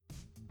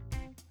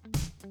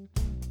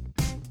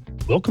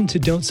Welcome to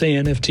Don't Say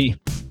NFT,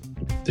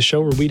 the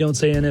show where we don't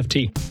say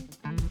NFT.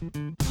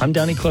 I'm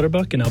Donnie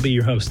Clutterbuck, and I'll be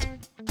your host.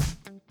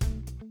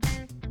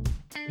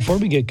 Before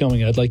we get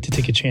going, I'd like to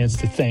take a chance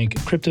to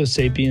thank Crypto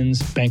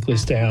Sapiens,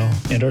 Bankless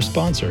DAO, and our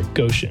sponsor,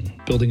 Goshen,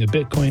 building a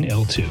Bitcoin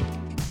L2.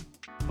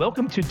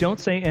 Welcome to Don't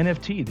Say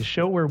NFT, the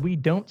show where we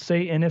don't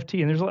say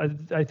NFT.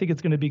 And I think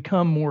it's going to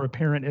become more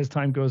apparent as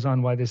time goes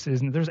on why this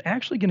is. And there's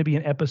actually going to be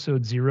an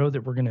episode 0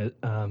 that we're going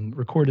to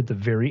record at the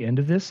very end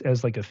of this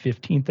as like a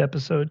 15th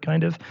episode,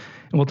 kind of.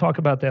 And we'll talk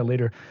about that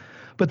later.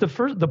 But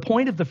the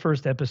point of the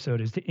first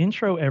episode is to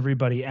intro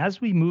everybody as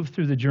we move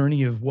through the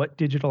journey of what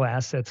digital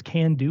assets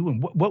can do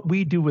and what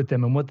we do with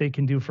them and what they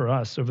can do for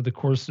us over the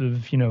course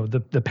of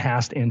the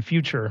past and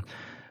future.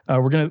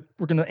 We're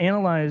gonna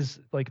analyze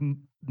like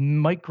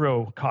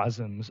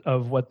microcosms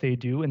of what they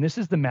do, and this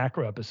is the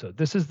macro episode.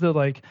 This is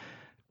the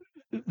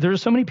there are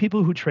so many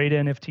people who trade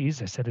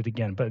NFTs. I said it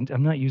again, but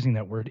I'm not using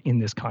that word in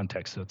this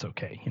context, so it's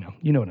okay.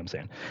 You know what I'm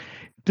saying.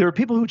 There are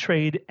people who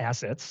trade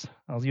assets.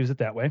 I'll use it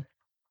that way,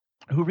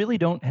 who really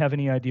don't have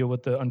any idea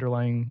what the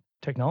underlying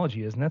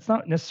technology is. And that's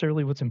not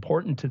necessarily what's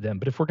important to them.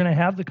 But if we're going to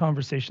have the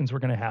conversations we're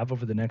going to have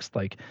over the next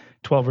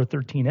 12 or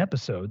 13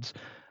 episodes,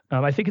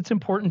 I think it's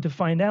important to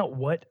find out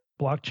what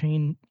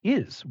blockchain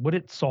is, what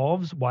it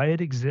solves, why it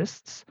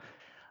exists.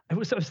 I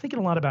was thinking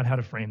a lot about how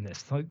to frame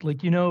this.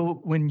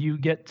 When you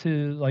get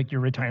to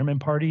your retirement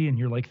party and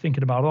you're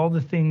thinking about all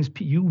the things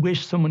you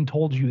wish someone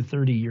told you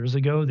 30 years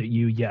ago that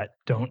you yet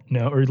don't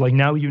know, or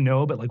now you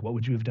know, but what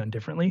would you have done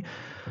differently?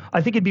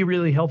 I think it'd be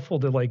really helpful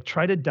to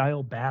try to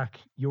dial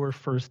back your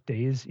first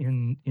days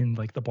in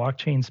the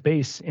blockchain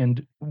space.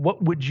 And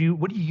what do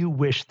you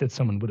wish that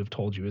someone would have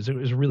told you? It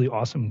was a really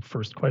awesome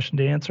first question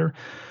to answer.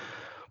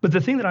 But the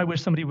thing that I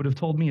wish somebody would have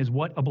told me is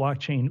what a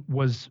blockchain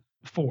was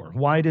for.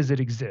 Why does it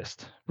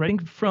exist?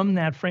 Right from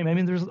that frame, I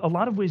mean, there's a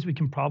lot of ways we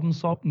can problem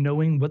solve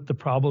knowing what the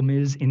problem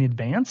is in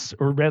advance,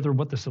 or rather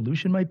what the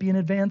solution might be in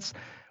advance,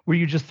 where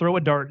you just throw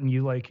a dart and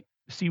you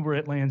see where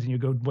it lands and you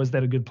go, was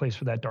that a good place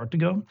for that dart to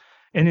go?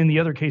 And in the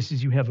other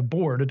cases, you have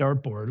a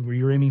dart board, where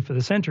you're aiming for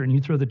the center and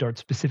you throw the dart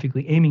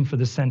specifically aiming for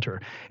the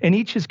center. And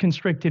each is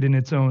constricted in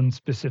its own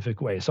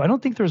specific way. So I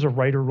don't think there's a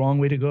right or wrong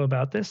way to go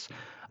about this.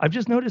 I've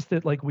just noticed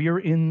that we are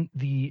in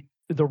the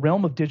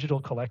realm of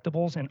digital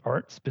collectibles and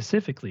art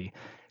specifically,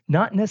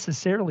 not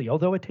necessarily,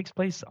 although it takes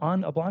place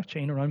on a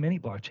blockchain or on many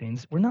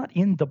blockchains, we're not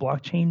in the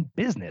blockchain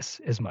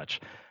business as much.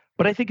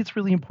 But I think it's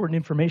really important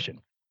information.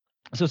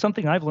 So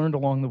something I've learned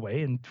along the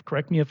way, and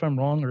correct me if I'm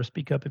wrong or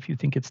speak up if you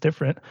think it's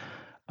different,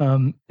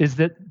 is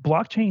that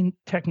blockchain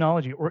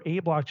technology, or the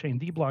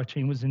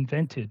blockchain was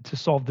invented to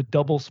solve the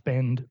double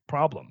spend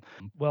problem.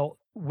 Well,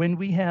 when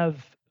we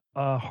have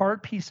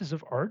hard pieces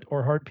of art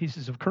or hard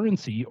pieces of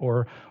currency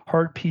or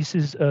hard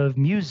pieces of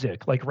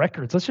music, like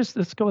records.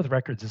 Let's go with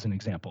records as an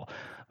example.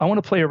 I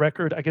want to play a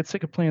record. I get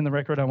sick of playing the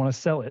record. I want to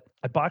sell it.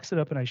 I box it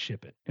up and I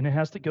ship it. And it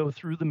has to go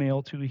through the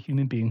mail to a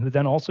human being who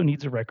then also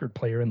needs a record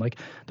player. And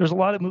there's a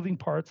lot of moving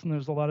parts, and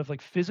there's a lot of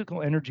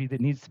physical energy that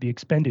needs to be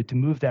expended to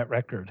move that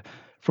record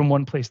from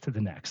one place to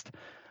the next.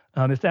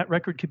 If that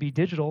record could be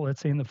digital, let's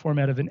say in the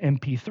format of an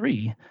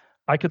MP3,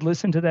 I could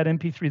listen to that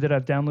MP3 that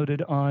I've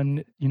downloaded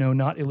on,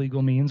 not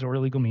illegal means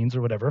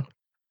or whatever.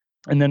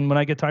 And then when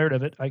I get tired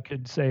of it, I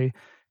could say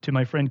to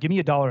my friend, give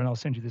me $1 and I'll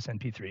send you this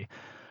MP3.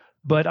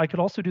 But I could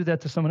also do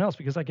that to someone else,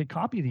 because I could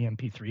copy the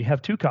MP3,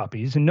 have 2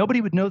 copies, and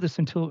nobody would know this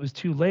until it was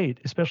too late,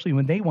 especially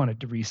when they wanted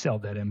to resell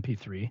that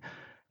MP3,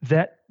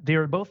 that they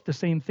are both the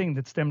same thing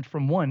that stemmed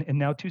from one, and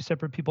now 2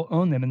 separate people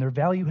own them, and their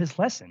value has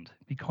lessened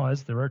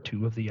because there are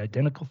 2 of the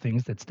identical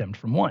things that stemmed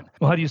from one.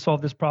 Well, how do you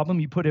solve this problem?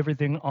 You put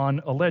everything on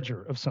a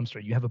ledger of some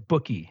sort. You have a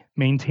bookie,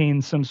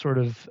 maintain some sort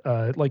of,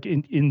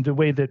 in the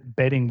way that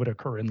betting would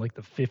occur in the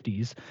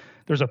 50s,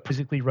 there's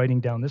physically writing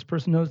down, this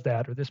person knows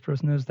that, or this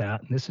person knows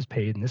that, and this is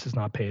paid, and this is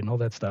not paid, and all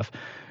that stuff.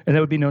 And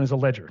that would be known as a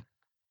ledger.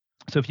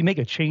 So if you make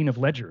a chain of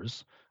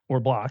ledgers, or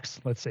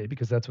blocks, let's say,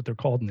 because that's what they're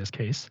called in this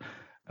case,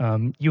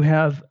 you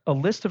have a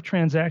list of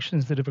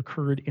transactions that have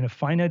occurred in a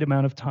finite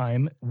amount of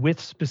time with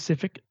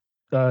specific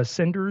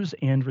senders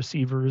and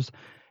receivers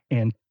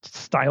and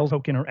style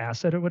token or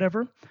asset or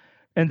whatever.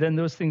 And then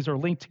those things are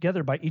linked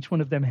together by each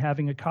one of them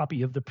having a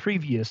copy of the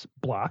previous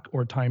block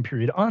or time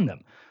period on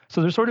them.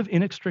 So they're sort of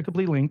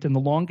inextricably linked, and the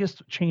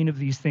longest chain of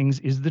these things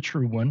is the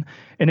true one.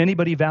 And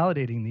anybody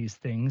validating these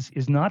things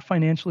is not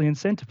financially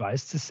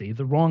incentivized to say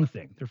the wrong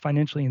thing. They're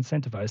financially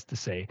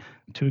incentivized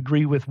to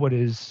agree with what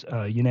is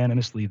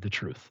unanimously the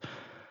truth.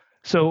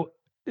 So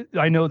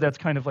I know that's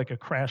kind of like a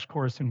crash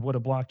course in what a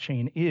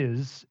blockchain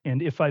is.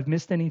 And if I've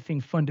missed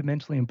anything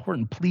fundamentally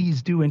important,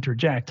 please do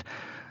interject.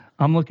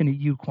 I'm looking at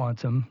you,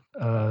 Quantum,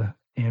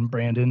 and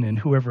Brandon, and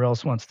whoever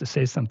else wants to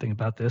say something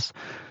about this.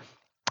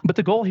 But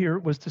the goal here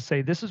was to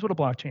say, this is what a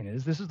blockchain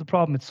is. This is the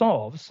problem it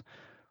solves.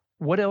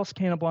 What else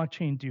can a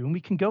blockchain do? And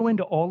we can go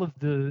into all of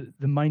the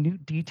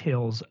minute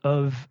details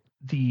of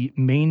the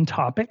main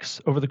topics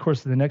over the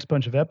course of the next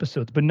bunch of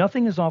episodes, but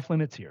nothing is off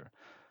limits here.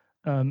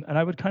 And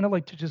I would kind of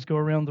like to just go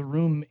around the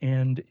room,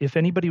 and if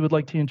anybody would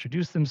like to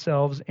introduce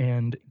themselves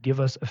and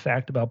give us a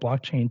fact about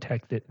blockchain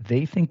tech that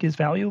they think is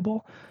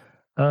valuable,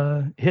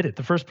 hit it.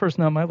 The first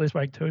person on my list,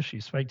 Spike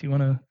Toshi. Spike, do you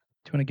want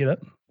to get up?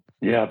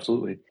 Yeah,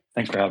 absolutely.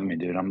 Thanks for having me,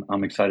 dude.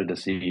 I'm excited to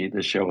see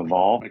this show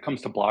evolve. When it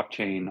comes to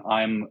blockchain,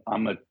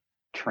 I'm a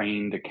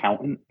trained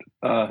accountant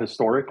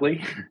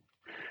historically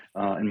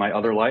in my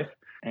other life,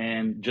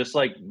 and just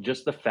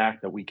the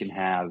fact that we can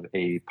have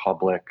a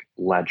public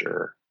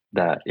ledger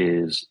that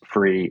is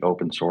free,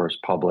 open source,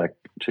 public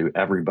to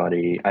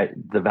everybody,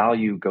 the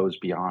value goes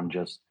beyond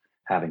just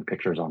having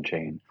pictures on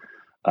chain.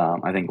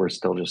 I think we're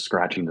still just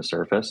scratching the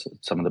surface,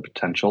 some of the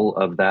potential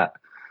of that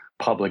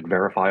public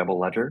verifiable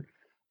ledger.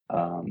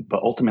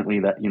 But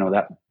ultimately,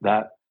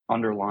 that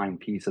underlying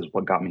piece is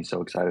what got me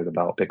so excited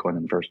about Bitcoin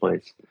in the first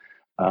place.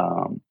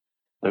 Um,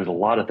 there's a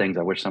lot of things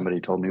I wish somebody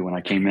told me when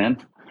I came in,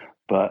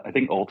 but I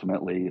think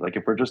ultimately, like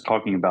if we're just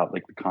talking about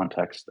like the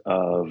context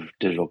of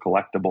digital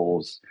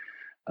collectibles,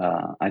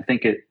 I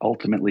think it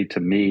ultimately to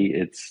me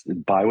it's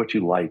buy what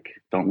you like,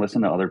 don't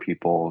listen to other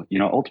people.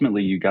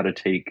 Ultimately you got to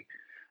take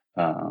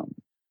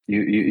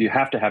you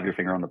have to have your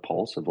finger on the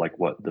pulse of like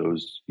what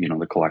those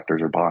the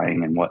collectors are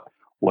buying and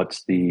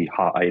what's the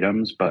hot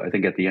items. But I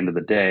think at the end of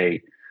the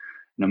day,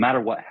 no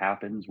matter what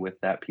happens with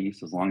that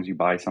piece, as long as you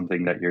buy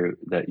something that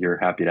you're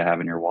happy to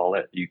have in your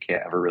wallet, you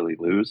can't ever really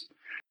lose.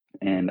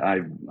 And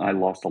I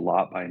lost a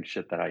lot buying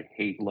shit that I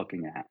hate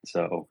looking at.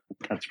 So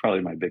that's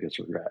probably my biggest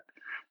regret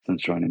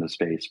since joining the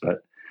space.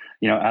 But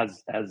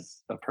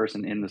as a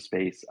person in the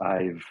space,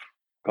 I've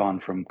gone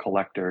from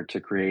collector to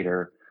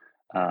creator,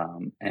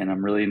 and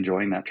I'm really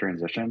enjoying that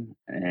transition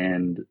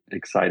and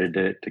excited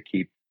to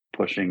keep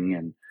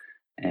pushing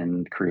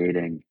and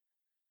creating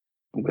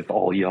with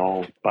all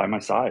y'all by my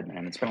side,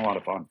 man. It's been a lot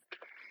of fun.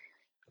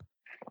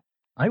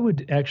 I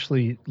would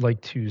actually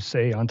like to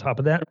say on top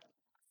of that,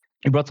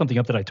 you brought something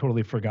up that I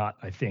totally forgot,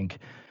 I think,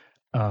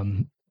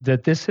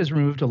 that this has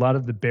removed a lot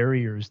of the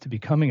barriers to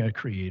becoming a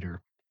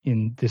creator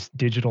in this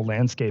digital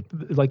landscape.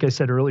 Like I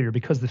said earlier,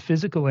 because the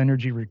physical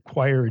energy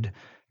required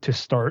to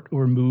start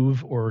or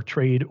move or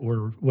trade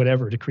or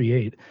whatever to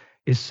create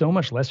is so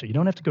much lesser. You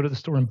don't have to go to the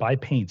store and buy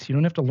paints. You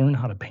don't have to learn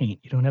how to paint.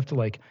 You don't have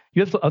to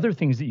you have other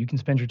things that you can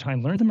spend your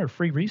time. Learn them are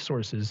free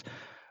resources.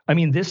 I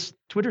mean, this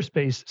Twitter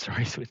space,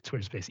 sorry,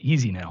 Twitter space,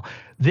 easy now.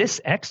 This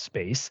X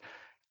space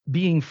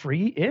being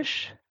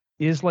free-ish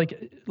is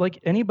like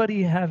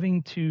anybody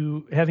having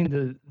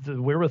the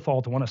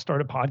wherewithal to want to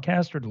start a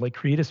podcast or to like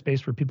create a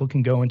space where people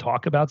can go and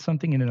talk about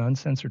something in an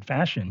uncensored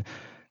fashion.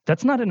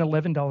 That's not an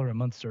 $11 a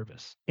month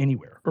service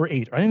anywhere, or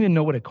 $8. I don't even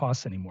know what it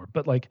costs anymore.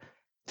 But like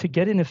to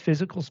get in a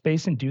physical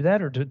space and do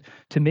that, or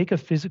to make a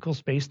physical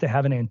space to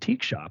have an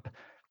antique shop,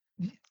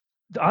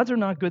 the odds are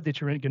not good that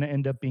you're going to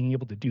end up being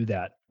able to do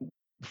that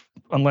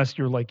unless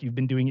you're like you've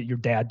been doing it, your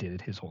dad did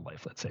it his whole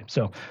life, let's say.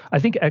 So I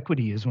think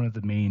equity is one of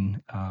the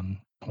main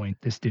point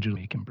this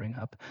digitally can bring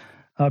up.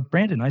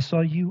 Brandon, I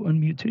saw you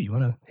unmute too. You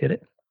want to hit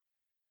it?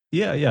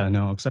 Yeah,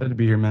 no, excited to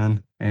be here,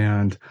 man.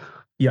 And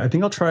yeah, I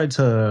think I'll try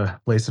to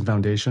lay some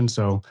foundation.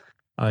 So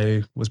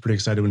I was pretty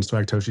excited when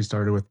Swag Toshi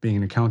started with being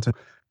an accountant.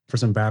 For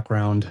some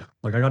background,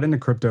 like I got into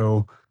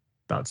crypto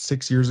about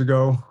 6 years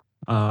ago.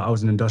 I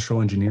was an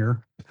industrial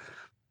engineer.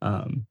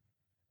 Um,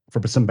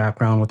 for some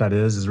background, what that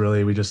is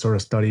really we just sort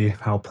of study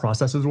how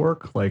processes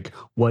work, like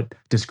what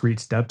discrete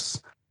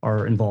steps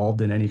are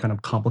involved in any kind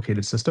of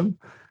complicated system.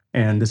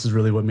 And this is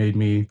really what made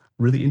me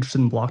really interested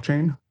in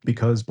blockchain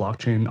because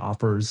blockchain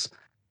offers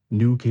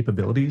new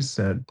capabilities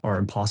that are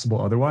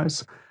impossible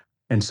otherwise.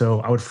 And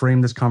so I would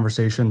frame this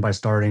conversation by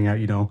starting at,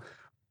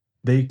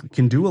 they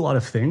can do a lot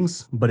of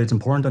things, but it's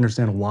important to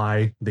understand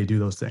why they do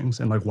those things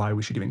and like why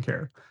we should even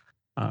care.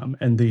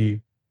 And the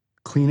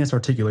cleanest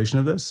articulation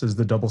of this is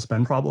the double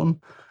spend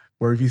problem,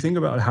 where if you think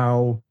about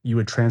how you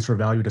would transfer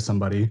value to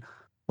somebody,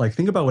 like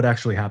think about what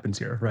actually happens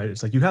here, right?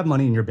 It's like you have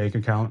money in your bank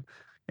account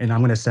and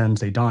I'm going to send,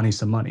 say, Donnie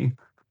some money.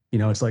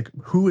 It's like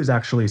who is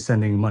actually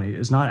sending money?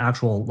 It's not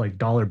actual like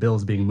dollar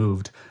bills being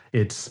moved.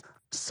 It's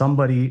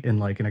somebody in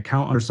like an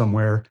account or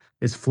somewhere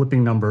is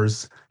flipping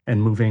numbers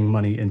and moving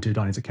money into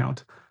Donnie's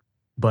account.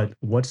 But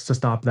what's to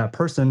stop that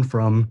person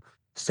from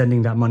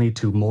sending that money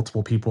to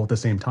multiple people at the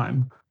same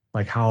time?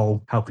 Like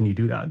how can you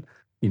do that?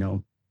 You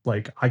know,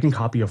 like I can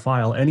copy a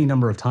file any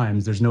number of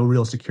times. There's no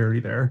real security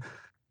there.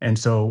 And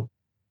so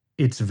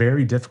it's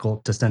very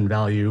difficult to send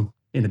value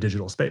in a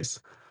digital space.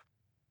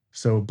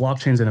 So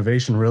blockchain's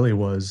innovation really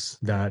was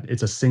that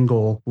it's a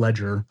single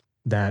ledger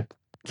that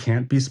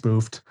can't be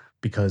spoofed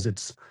because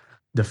it's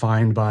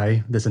defined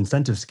by this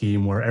incentive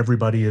scheme where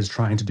everybody is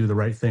trying to do the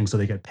right thing so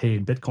they get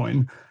paid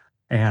Bitcoin.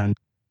 And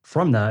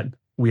from that,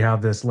 we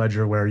have this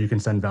ledger where you can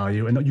send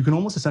value and you can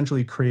almost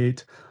essentially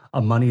create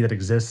a money that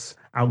exists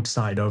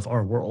outside of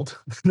our world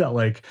that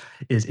like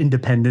is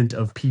independent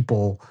of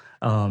people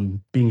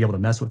being able to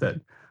mess with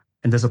it.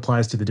 And this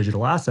applies to the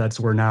digital assets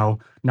where now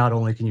not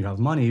only can you have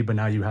money, but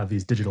now you have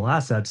these digital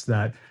assets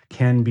that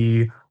can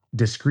be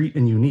discrete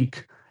and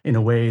unique in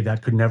a way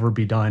that could never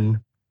be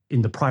done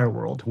in the prior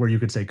world, where you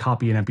could say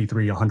copy an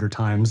MP3 100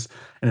 times.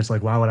 And it's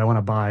like, why would I want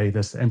to buy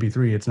this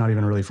MP3? It's not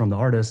even really from the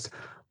artist.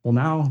 Well,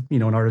 now,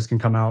 an artist can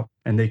come out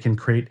and they can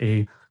create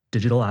a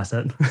digital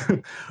asset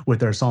with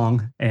their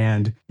song,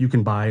 and you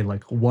can buy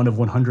like one of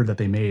 100 that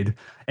they made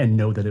and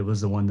know that it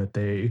was the one that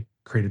they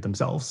created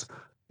themselves,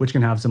 which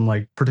can have some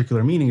like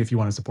particular meaning if you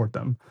want to support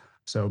them.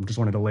 So just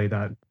wanted to lay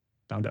that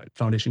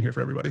foundation here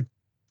for everybody.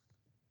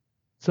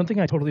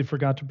 Something I totally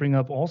forgot to bring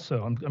up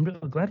also. I'm really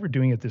glad we're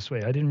doing it this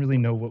way. I didn't really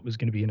know what was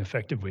going to be an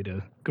effective way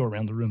to go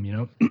around the room, you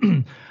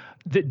know?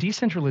 The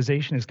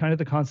decentralization is kind of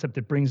the concept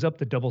that brings up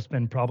the double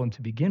spend problem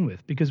to begin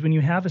with, because when you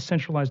have a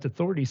centralized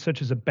authority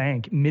such as a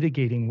bank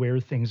mitigating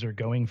where things are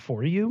going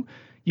for you,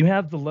 you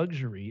have the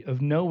luxury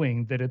of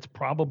knowing that it's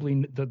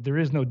probably that there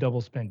is no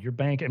double spend. Your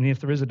bank, I mean, if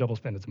there is a double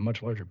spend, it's a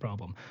much larger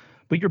problem.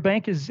 But your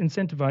bank is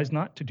incentivized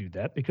not to do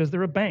that because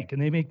they're a bank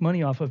and they make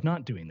money off of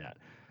not doing that.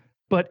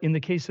 But in the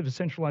case of a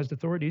centralized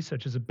authority,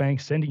 such as a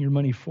bank sending your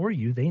money for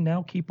you, they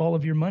now keep all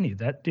of your money.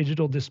 That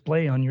digital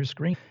display on your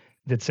screen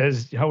that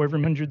says however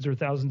hundreds or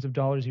thousands of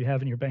dollars you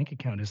have in your bank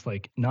account is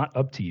like not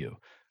up to you.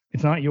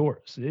 It's not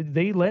yours.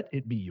 They let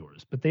it be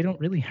yours, but they don't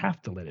really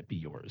have to let it be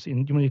yours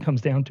when it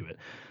comes down to it.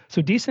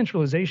 So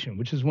decentralization,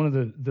 which is one of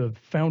the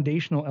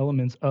foundational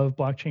elements of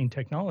blockchain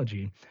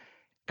technology,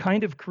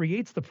 kind of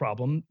creates the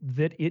problem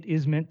that it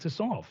is meant to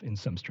solve in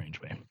some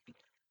strange way.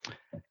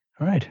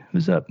 All right,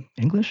 who's up?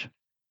 English?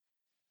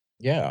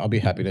 Yeah, I'll be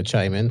happy to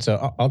chime in.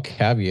 So I'll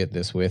caveat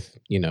this with,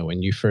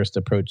 when you first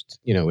approached,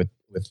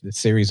 with the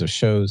series of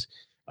shows,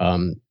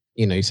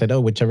 you said,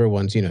 oh, whichever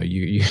ones, you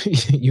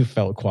you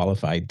felt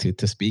qualified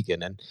to speak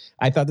in. And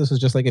I thought this was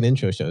just like an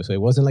intro show. So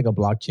it wasn't like a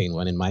blockchain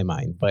one in my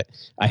mind, but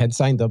I had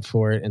signed up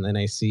for it. And then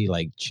I see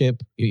like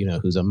Chip,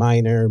 who's a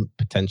miner,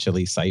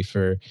 potentially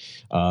Cypher,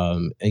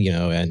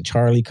 and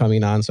Charlie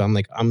coming on. So I'm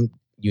like, I'm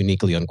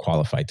uniquely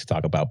unqualified to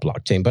talk about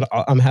blockchain, but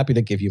I'm happy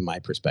to give you my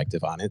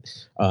perspective on it.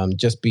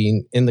 Just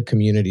being in the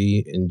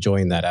community,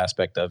 enjoying that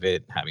aspect of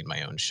it, having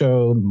my own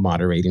show,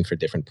 moderating for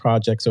different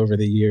projects over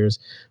the years,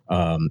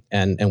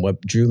 and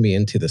what drew me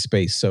into the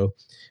space. So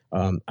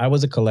I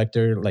was a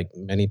collector, like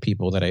many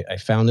people that I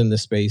found in the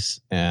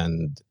space,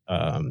 and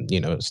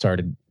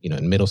started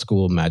in middle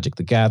school, Magic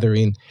the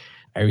Gathering.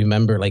 I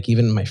remember like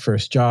even my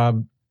first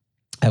job,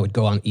 I would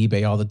go on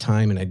eBay all the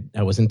time, and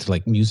I was into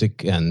like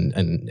music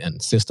and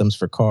systems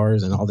for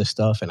cars and all this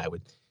stuff, and I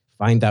would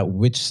find out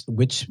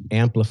which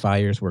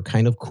amplifiers were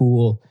kind of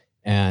cool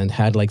and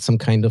had like some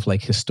kind of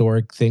like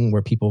historic thing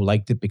where people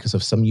liked it because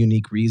of some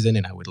unique reason,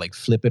 and I would like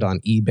flip it on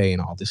eBay and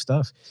all this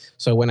stuff.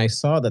 So when I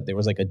saw that there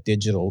was like a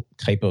digital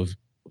type of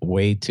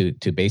way to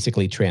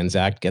basically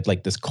transact, get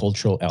like this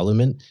cultural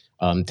element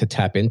to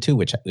tap into,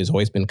 which has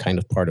always been kind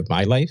of part of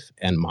my life,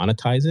 and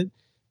monetize it,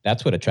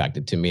 that's what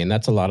attracted to me. And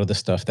that's a lot of the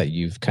stuff that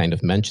you've kind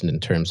of mentioned in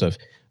terms of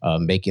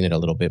making it a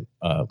little bit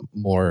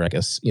more, I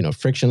guess,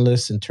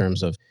 frictionless in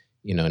terms of,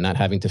 not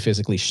having to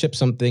physically ship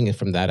something, and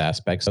from that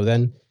aspect. So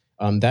then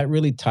that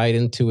really tied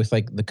into with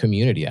like the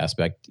community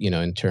aspect,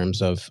 in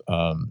terms of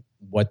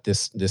what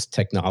this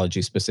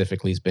technology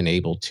specifically has been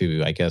able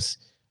to, I guess,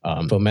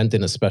 foment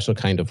in a special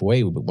kind of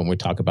way when we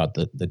talk about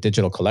the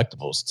digital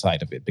collectibles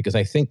side of it, because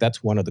I think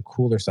that's one of the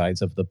cooler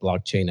sides of the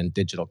blockchain and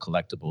digital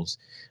collectibles,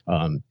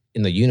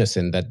 in the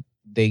unison, that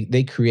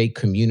they create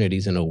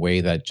communities in a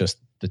way that just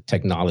the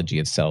technology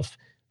itself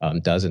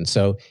doesn't.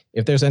 So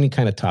if there's any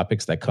kind of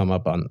topics that come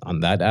up on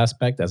that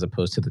aspect as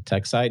opposed to the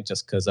tech side,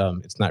 just because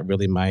it's not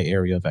really my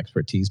area of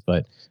expertise,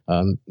 but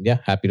yeah,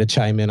 happy to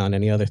chime in on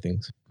any other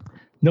things.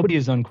 Nobody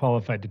is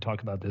unqualified to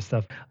talk about this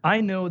stuff. I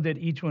know that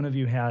each one of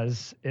you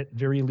has, at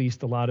very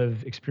least, a lot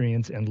of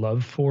experience and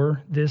love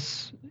for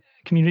this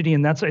community,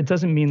 and it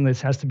doesn't mean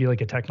this has to be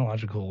like a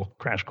technological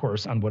crash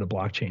course on what a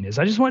blockchain is.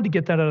 I just wanted to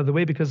get that out of the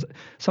way, because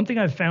something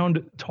I've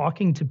found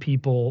talking to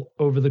people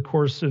over the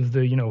course of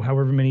the,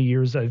 however many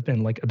years I've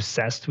been like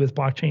obsessed with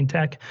blockchain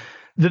tech,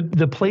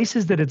 the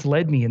places that it's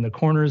led me in the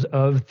corners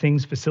of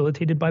things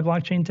facilitated by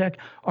blockchain tech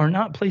are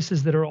not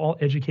places that are all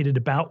educated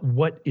about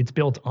what it's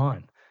built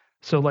on.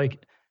 So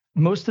like,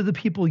 most of the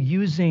people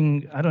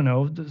using, I don't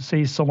know,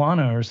 say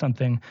Solana or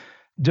something,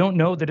 don't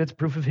know that it's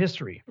proof of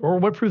history or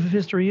what proof of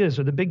history is,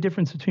 or the big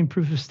difference between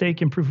proof of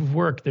stake and proof of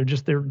work.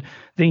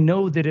 They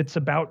know that it's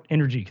about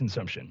energy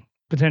consumption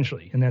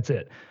potentially, and that's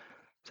it.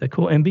 Is that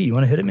cool? MB, you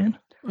want to hit it, man?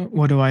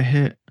 What do I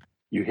hit?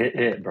 You hit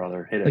it,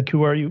 brother. Hit it. Like,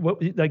 who are you?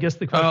 What? I guess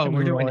the question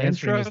we're doing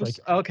answering intros? is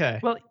like, okay.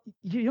 Well,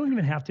 you don't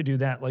even have to do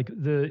that. Like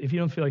if you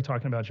don't feel like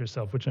talking about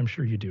yourself, which I'm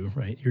sure you do,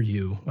 right? You're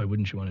you. Why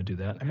wouldn't you want to do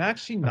that? I'm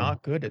actually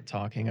not good at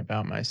talking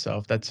about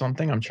myself. That's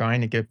something I'm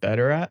trying to get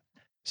better at.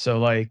 So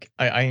like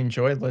I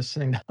enjoy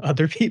listening to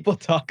other people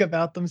talk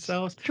about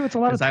themselves. Sure, it's a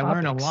lot of topics. I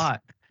learn a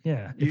lot.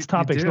 Yeah, it's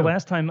topics. The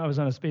last time I was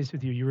on a space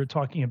with you, you were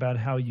talking about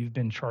how you've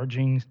been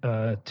charging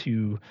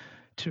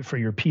for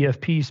your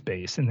PFP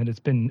space, and that it's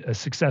been a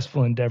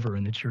successful endeavor,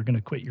 and that you're going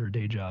to quit your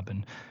day job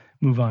and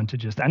move on to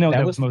just. I know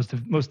that was mostly.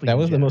 That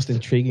was the most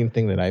intriguing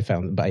thing that I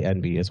found by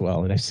NB as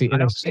well, and I see. I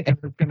don't think I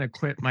was going to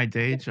quit my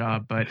day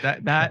job, but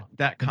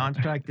that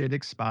contract did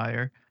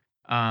expire.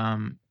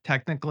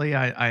 Technically,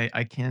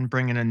 I can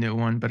bring in a new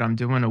one, but I'm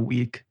doing a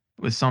week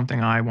with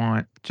something I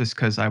want just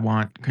because I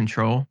want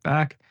control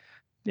back.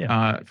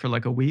 Yeah. For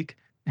like a week,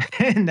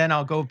 and then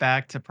I'll go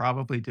back to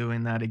probably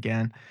doing that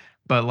again.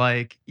 But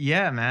like,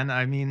 yeah, man,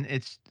 I mean,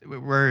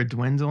 we're a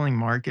dwindling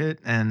market,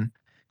 and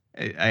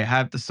I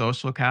have the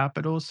social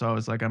capital, so I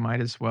was like, I might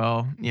as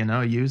well,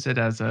 use it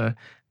as a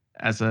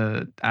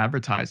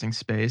advertising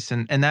space,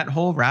 and that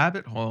whole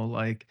rabbit hole,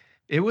 like,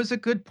 it was a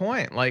good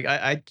point. Like,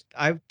 I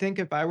think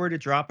if I were to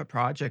drop a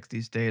project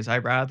these days,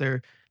 I'd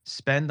rather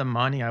spend the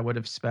money I would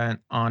have spent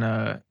on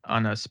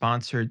a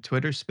sponsored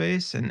Twitter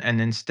space,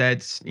 and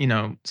instead,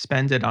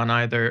 spend it on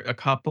either a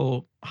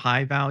couple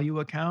high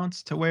value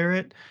accounts to wear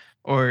it,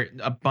 or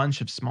a bunch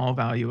of small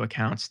value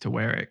accounts to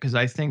wear it. Because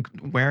I think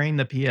wearing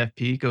the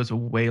PFP goes a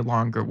way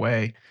longer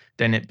way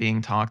than it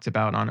being talked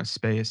about on a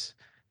space.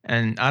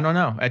 And I don't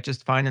know, I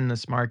just find in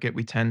this market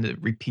we tend to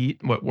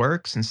repeat what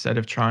works instead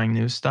of trying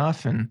new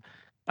stuff. And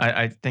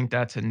I think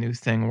that's a new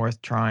thing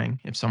worth trying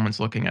if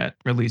someone's looking at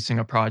releasing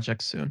a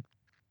project soon.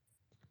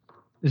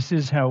 This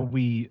is how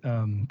we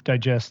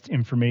digest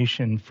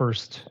information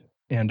first.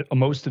 And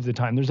most of the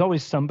time, there's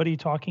always somebody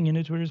talking in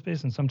a Twitter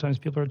space, and sometimes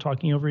people are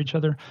talking over each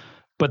other,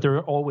 but there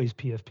are always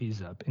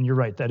PFPs up. And you're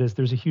right,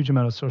 there's a huge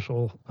amount of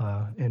social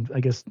and I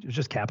guess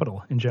just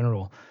capital in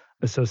general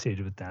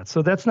associated with that.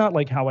 So that's not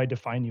like how I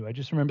define you. I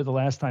just remember the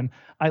last time.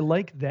 I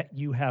like that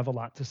you have a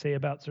lot to say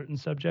about certain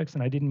subjects,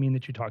 and I didn't mean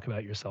that you talk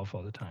about yourself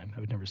all the time. I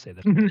would never say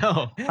that.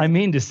 No, I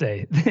mean to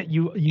say that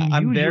you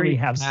I'm usually very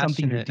have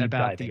something you're passionate deep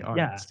about the diving.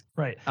 Yeah, arts.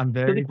 right. I'm So the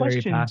very, very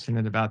question,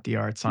 passionate about the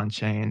arts on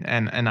chain,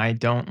 and I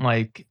don't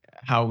like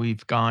how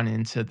we've gone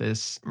into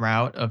this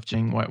route of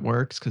jing what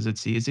works because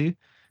it's easy.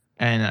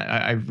 And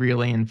I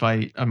really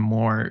invite a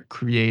more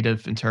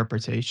creative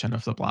interpretation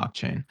of the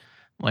blockchain.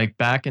 Like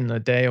back in the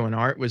day when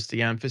art was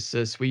the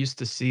emphasis, we used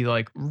to see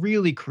like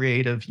really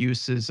creative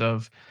uses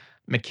of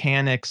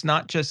mechanics,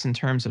 not just in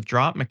terms of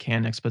drop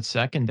mechanics, but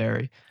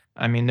secondary.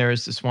 I mean, there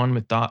was this one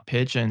with Dot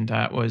Pigeon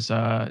that was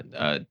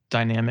a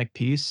dynamic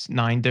piece,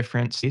 9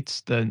 different states,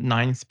 the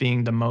ninth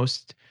being the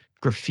most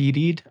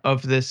graffitied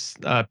of this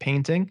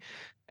painting.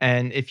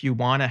 And if you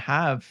want to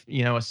have,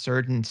 a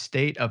certain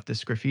state of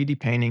this graffiti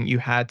painting, you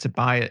had to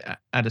buy it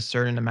at a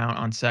certain amount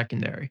on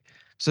secondary.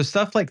 So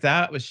stuff like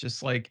that was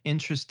just like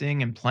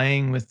interesting, and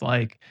playing with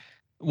like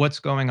what's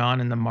going on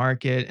in the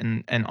market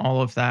and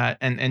all of that.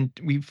 And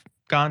we've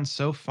gone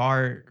so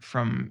far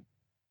from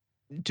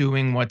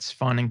doing what's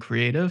fun and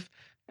creative.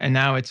 And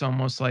now it's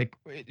almost like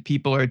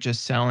people are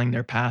just selling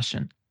their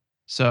passion.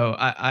 So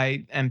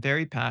I am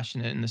very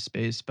passionate in the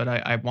space, but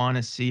I want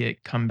to see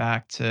it come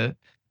back to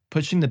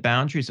pushing the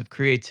boundaries of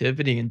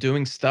creativity and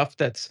doing stuff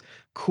that's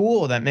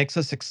cool, that makes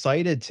us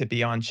excited to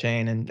be on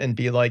chain, and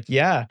be like,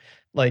 yeah,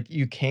 like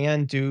you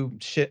can do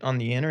shit on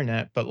the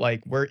internet, but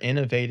like we're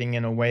innovating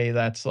in a way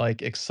that's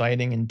like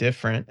exciting and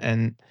different.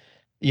 And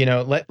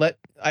let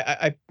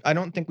I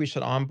don't think we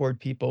should onboard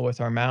people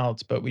with our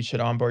mouths, but we should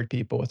onboard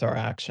people with our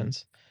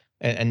actions,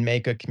 and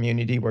make a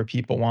community where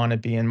people want to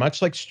be in,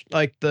 much like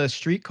like the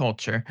street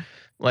culture.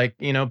 Like,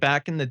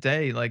 back in the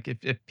day, like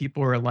if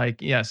people were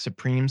like, yeah,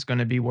 Supreme's going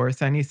to be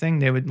worth anything,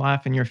 they would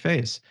laugh in your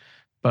face.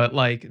 But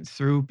like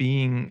through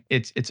being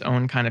its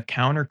own kind of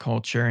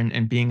counterculture,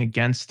 and being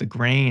against the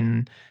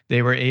grain,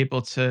 they were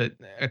able to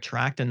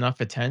attract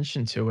enough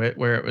attention to it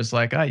where it was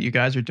like, you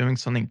guys are doing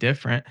something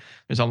different.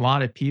 There's a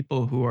lot of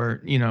people who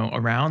are,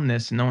 around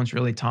this, and no one's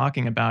really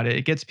talking about it.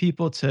 It gets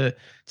people to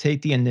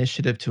take the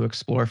initiative to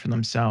explore for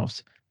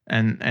themselves.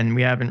 And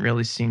we haven't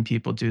really seen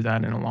people do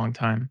that in a long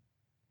time.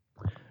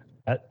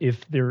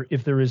 if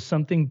there is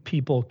something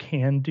people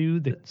can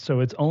do, so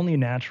it's only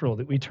natural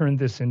that we turn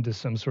this into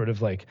some sort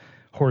of like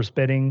horse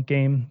betting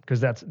game, because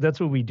that's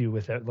what we do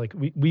with it. Like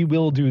we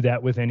will do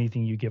that with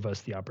anything you give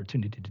us the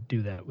opportunity to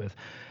do that with.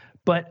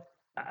 But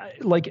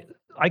like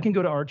I can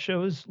go to art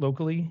shows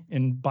locally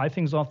and buy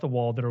things off the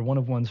wall that are one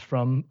of ones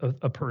from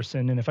a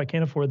person. And if I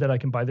can't afford that, I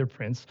can buy their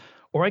prints,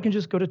 or I can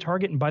just go to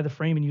Target and buy the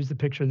frame and use the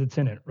picture that's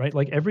in it, right?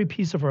 Like every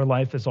piece of our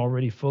life is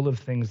already full of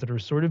things that are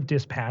sort of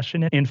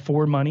dispassionate and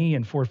for money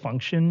and for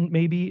function,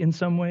 maybe in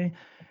some way.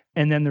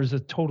 And then there's a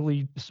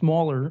totally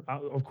smaller,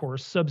 of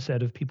course,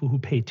 subset of people who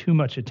pay too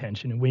much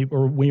attention and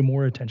way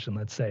more attention,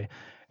 let's say.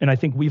 And I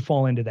think we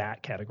fall into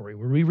that category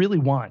where we really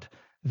want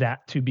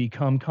that to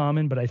become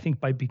common, but I think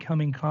by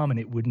becoming common,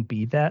 it wouldn't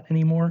be that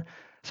anymore.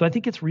 So I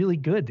think it's really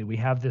good that we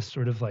have this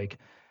sort of like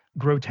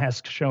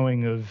grotesque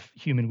showing of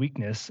human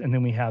weakness, and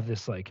then we have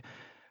this like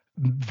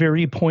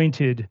very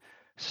pointed,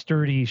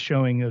 sturdy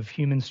showing of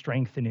human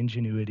strength and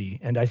ingenuity.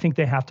 And I think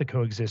they have to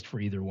coexist for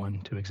either one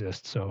to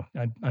exist. So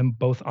I'm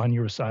both on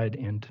your side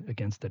and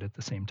against it at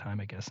the same time,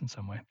 I guess, in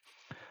some way.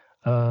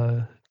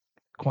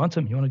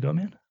 Quantum, you want to go,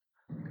 man?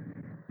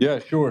 Yeah,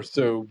 sure.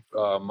 So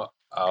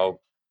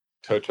I'll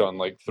touch on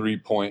like 3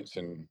 points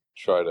and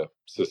try to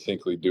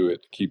succinctly do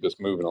it to keep us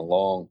moving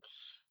along.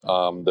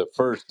 The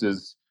first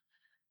is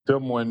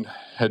someone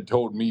had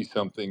told me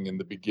something in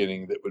the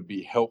beginning that would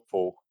be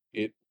helpful.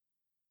 It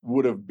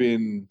would have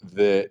been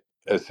that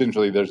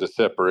essentially there's a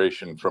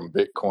separation from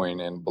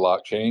Bitcoin and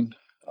blockchain.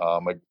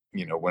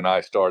 When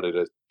I started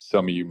it,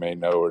 some of you may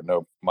know or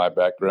know my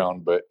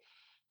background, but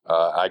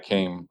I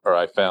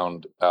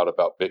found out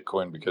about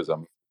Bitcoin because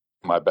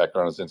my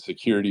background is in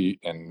security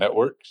and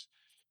networks.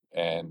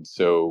 And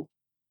so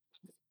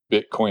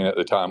Bitcoin at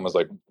the time was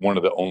like one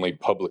of the only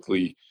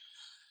publicly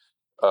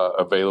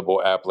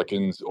available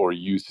applicants or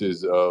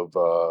uses of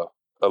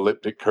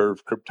elliptic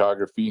curve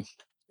cryptography.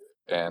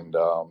 And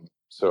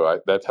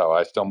that's how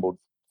I stumbled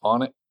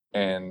on it.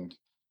 And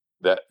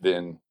that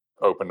then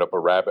opened up a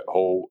rabbit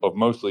hole of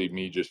mostly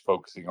me just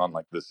focusing on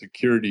like the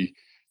security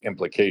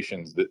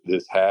implications that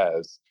this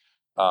has.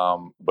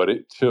 But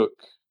it took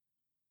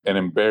an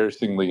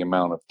embarrassingly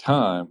amount of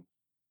time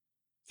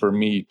for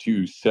me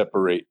to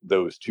separate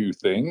those two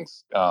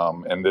things.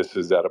 And this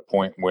is at a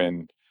point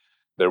when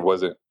there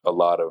wasn't a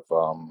lot of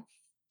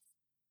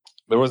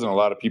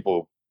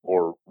people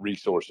or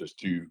resources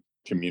to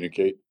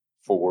communicate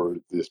for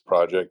this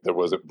project. There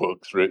wasn't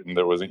books written.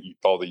 There wasn't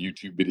all the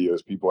YouTube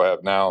videos people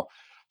have now.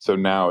 So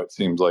now it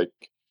seems like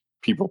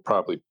people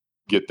probably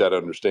get that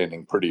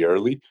understanding pretty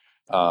early.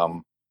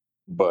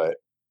 But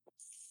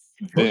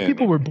most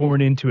people were born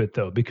into it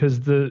though, because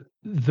the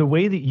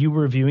way that you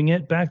were viewing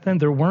it back then,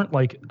 there weren't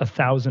like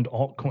 1,000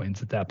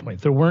 altcoins at that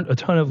point. There weren't a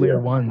ton of layer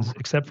ones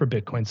except for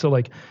Bitcoin. So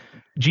like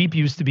Jeep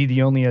used to be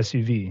the only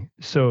SUV.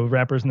 So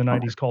rappers in the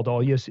 90s called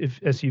all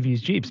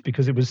SUVs Jeeps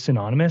because it was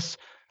synonymous.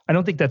 I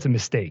don't think that's a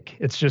mistake.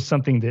 It's just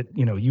something that,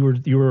 you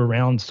were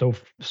around so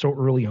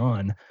early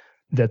on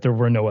that there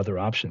were no other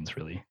options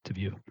really to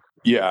view.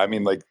 Yeah, I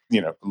mean, like,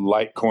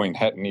 Litecoin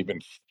hadn't even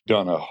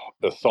done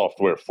a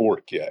software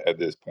fork yet at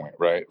this point,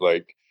 right?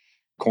 Like,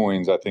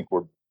 coins, I think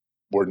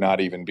were not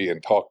even being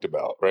talked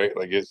about, right?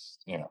 Like, it's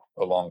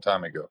a long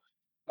time ago.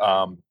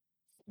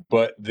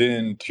 But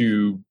then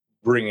to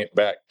bring it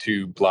back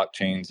to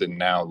blockchains and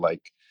now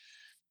like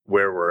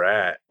where we're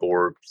at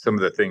or some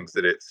of the things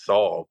that it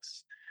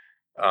solves,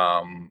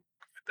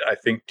 I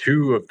think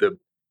two of the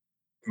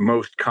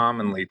most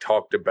commonly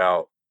talked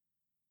about,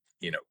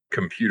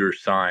 computer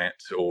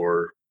science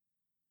or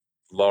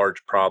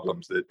large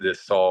problems that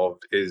this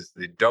solved is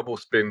the double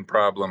spin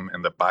problem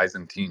and the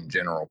Byzantine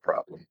general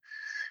problem.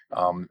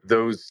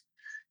 Those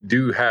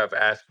do have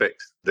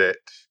aspects that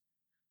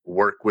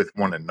work with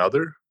one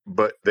another,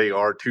 but they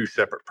are two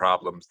separate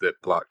problems that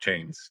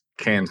blockchains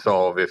can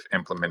solve if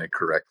implemented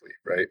correctly,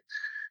 right?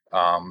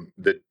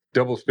 The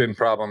double spin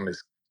problem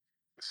is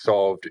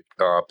solved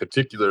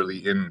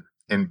particularly in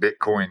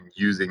Bitcoin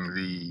using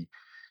the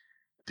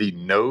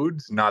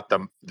nodes, not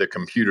the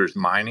computers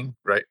mining,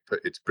 right? But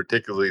it's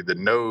particularly the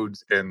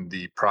nodes and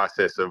the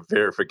process of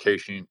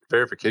verification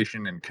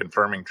and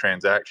confirming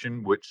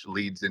transaction, which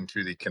leads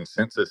into the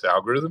consensus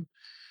algorithm.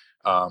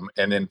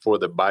 And then for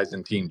the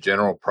Byzantine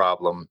general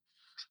problem,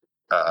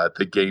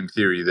 the game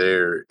theory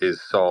there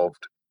is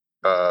solved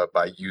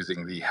by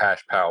using the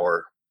hash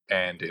power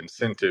and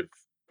incentive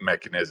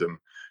mechanism.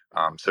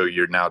 So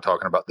you're now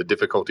talking about the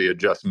difficulty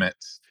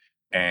adjustments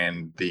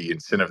and the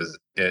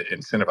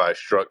incentivized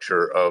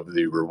structure of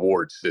the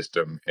reward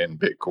system in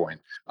Bitcoin.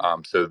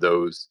 So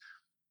those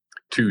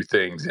two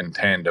things in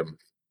tandem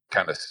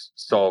kind of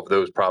solve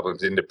those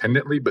problems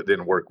independently, but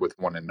then work with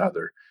one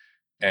another.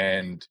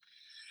 And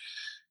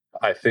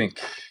I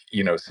think,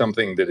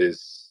 something that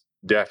is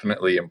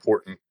definitely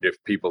important if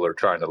people are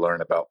trying to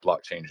learn about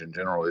blockchains in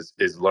general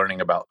is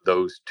learning about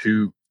those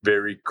two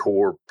very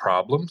core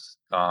problems.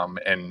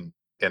 And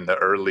in the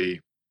early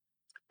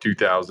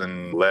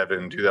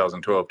 2011,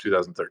 2012,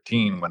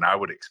 2013, when I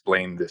would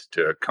explain this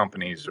to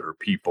companies or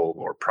people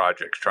or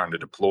projects trying to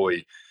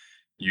deploy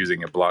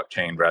using a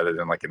blockchain rather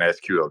than like an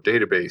SQL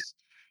database,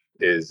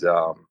 is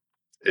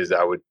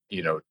I would,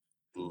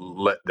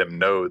 let them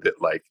know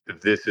that like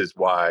this is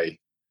why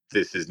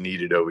this is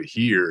needed over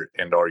here,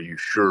 and are you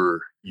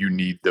sure you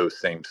need those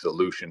same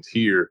solutions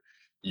here?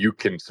 You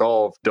can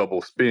solve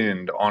double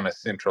spend on a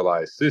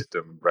centralized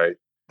system, right?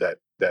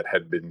 That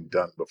had been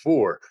done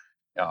before.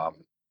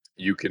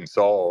 You can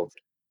solve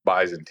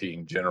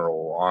Byzantine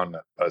general on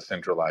a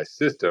centralized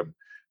system.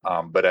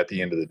 But at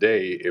the end of the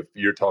day, if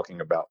you're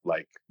talking about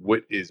like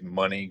what is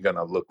money going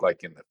to look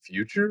like in the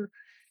future,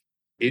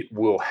 it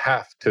will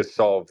have to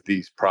solve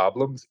these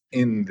problems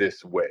in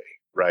this way,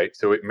 right?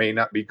 So it may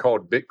not be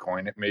called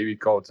Bitcoin, it may be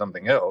called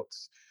something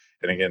else.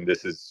 And again,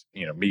 this is,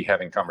 me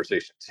having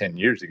conversations 10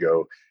 years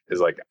ago is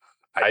like,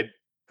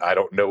 I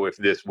don't know if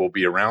this will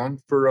be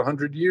around for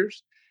 100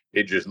 years.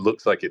 It just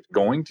looks like it's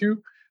going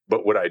to.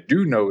 But what I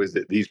do know is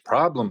that these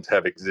problems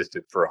have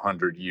existed for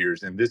 100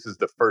 years, and this is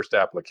the first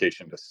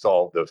application to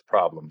solve those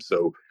problems.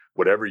 So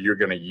whatever you're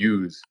going to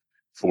use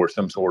for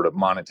some sort of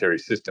monetary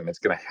system, it's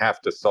going to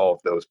have to solve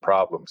those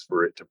problems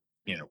for it to,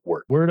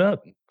 work. Word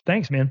up.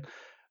 Thanks, man.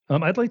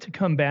 I'd like to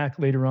come back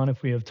later on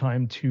if we have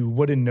time to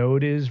what a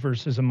node is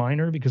versus a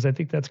miner, because I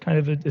think that's kind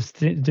of a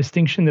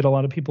distinction that a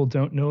lot of people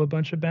don't know a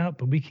bunch about.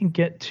 But we can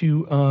get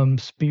to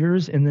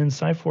Spears and then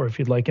Cypher if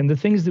you'd like. And the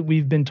things that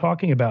we've been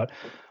talking about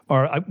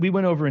are, we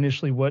went over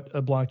initially what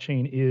a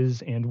blockchain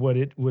is and what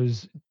it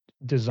was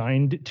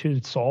designed to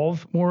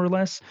solve, more or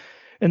less.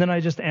 And then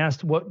I just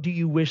asked, what do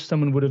you wish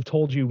someone would have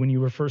told you when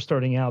you were first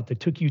starting out that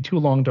took you too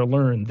long to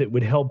learn that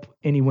would help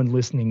anyone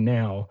listening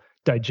now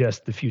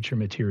digest the future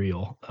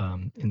material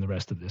in the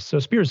rest of this? So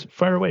Spears,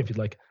 fire away if you'd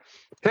like.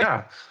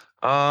 Yeah.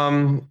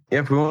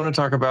 If we want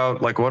to talk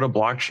about like what a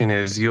blockchain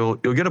is, you'll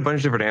get a bunch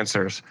of different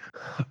answers.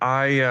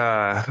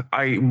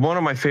 I one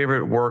of my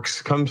favorite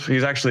works comes.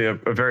 He's actually a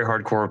very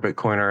hardcore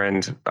Bitcoiner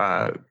and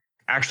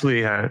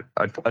actually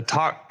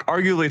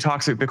arguably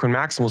toxic Bitcoin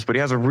maximalist, but he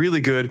has a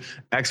really good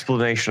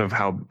explanation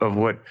of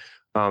what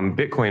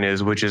Bitcoin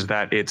is, which is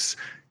that it's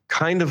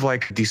kind of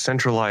like a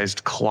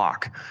decentralized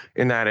clock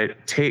in that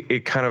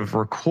it kind of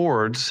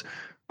records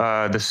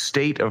the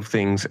state of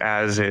things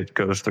as it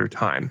goes through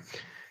time.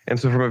 And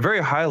so from a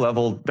very high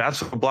level,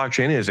 that's what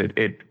blockchain is.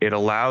 It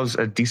allows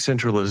a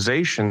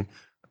decentralization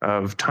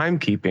of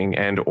timekeeping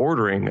and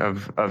ordering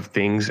of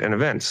things and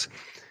events.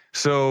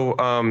 So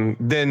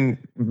then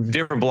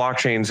different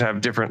blockchains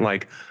have different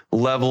like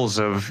levels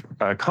of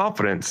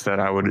confidence that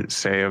I would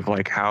say of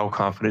like how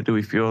confident do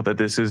we feel that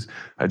this is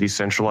a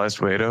decentralized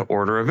way to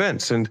order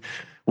events. And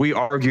we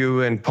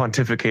argue and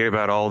pontificate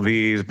about all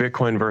these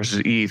Bitcoin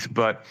versus ETH,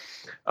 but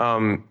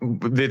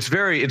it's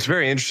very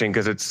interesting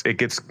because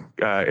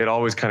it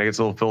always kind of gets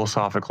a little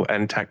philosophical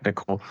and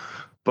technical.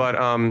 But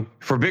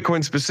for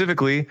Bitcoin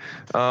specifically,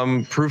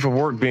 proof of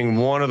work being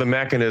one of the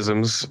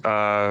mechanisms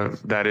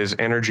that is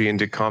energy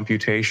into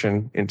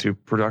computation, into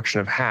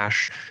production of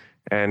hash.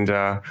 And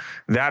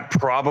that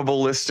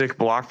probabilistic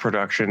block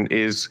production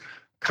is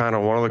kind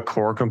of one of the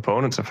core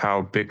components of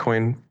how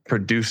Bitcoin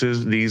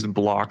produces these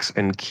blocks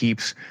and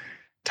keeps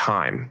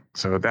time.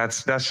 So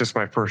that's just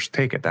my first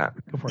take at that.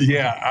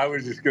 Yeah, I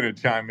was just going to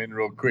chime in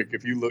real quick.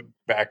 If you look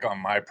back on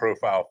my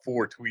profile 4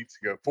 or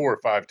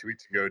 5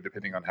 tweets ago,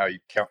 depending on how you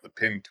count the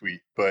pinned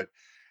tweet, but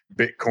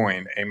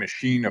Bitcoin, a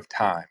machine of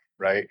time,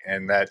 right?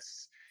 And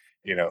that's,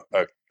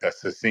 a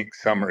succinct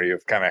summary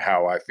of kind of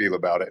how I feel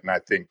about it. And I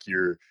think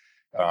your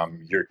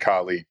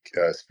colleague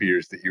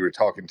Spears that you were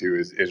talking to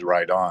is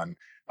right on.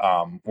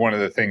 One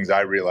of the things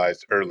I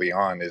realized early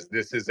on is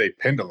this is a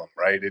pendulum,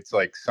 right? It's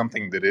like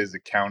something that is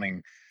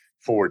accounting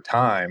for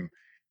time.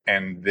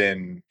 And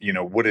then,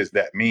 what does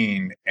that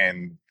mean?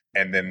 And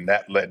then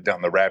that led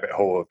down the rabbit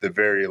hole of the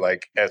very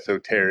like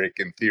esoteric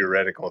and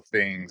theoretical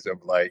things of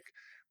like,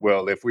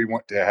 well, if we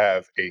want to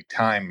have a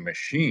time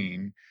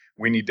machine,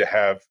 we need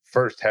to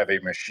first have a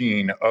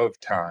machine of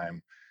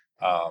time.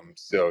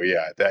 So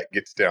yeah, that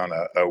gets down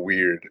a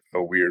weird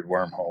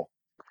wormhole.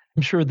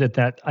 I'm sure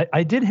that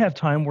I did have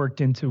time worked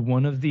into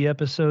one of the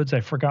episodes.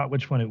 I forgot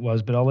which one it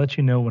was, but I'll let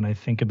you know when I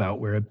think about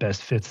where it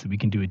best fits that we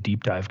can do a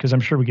deep dive, because I'm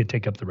sure we could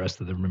take up the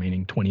rest of the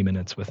remaining 20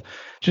 minutes with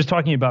just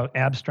talking about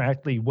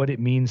abstractly what it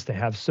means to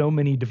have so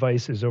many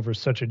devices over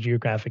such a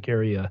geographic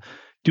area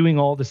doing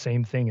all the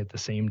same thing at the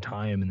same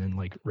time and then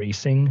like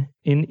racing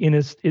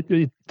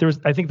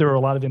I think there are a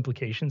lot of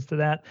implications to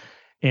that.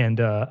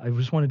 And I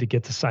just wanted to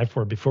get to side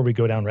 4 before we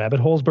go down rabbit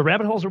holes, but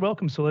rabbit holes are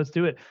welcome. So let's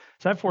do it.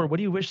 Side 4, what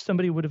do you wish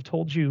somebody would have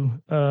told you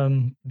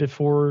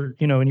before,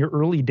 in your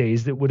early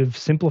days that would have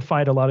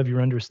simplified a lot of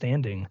your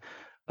understanding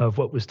of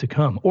what was to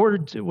come, or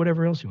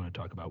whatever else you want to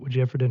talk about? What'd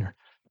you have for dinner?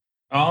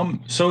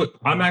 So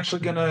I'm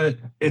actually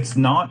it's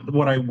not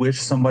what I wish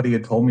somebody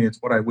had told me. It's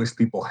what I wish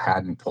people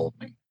hadn't told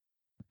me.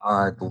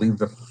 I believe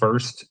the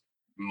first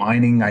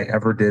mining I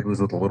ever did was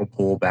with a little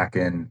pool back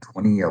in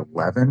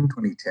 2011,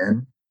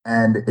 2010.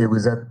 And it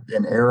was at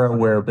an era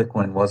where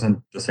Bitcoin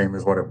wasn't the same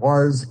as what it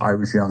was. I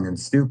was young and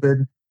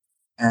stupid.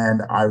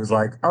 And I was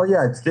like, oh,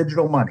 yeah, it's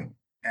digital money.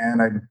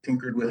 And I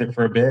tinkered with it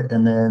for a bit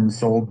and then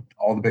sold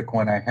all the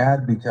Bitcoin I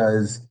had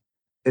because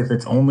if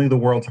it's only the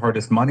world's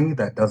hardest money,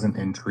 that doesn't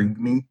intrigue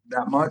me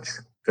that much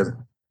because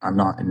I'm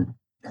not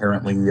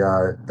inherently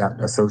that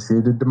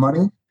associated to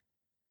money.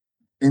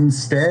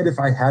 Instead, if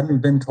I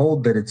hadn't been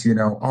told that it's,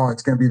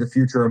 it's going to be the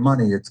future of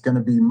money, it's going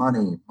to be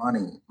money,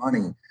 money,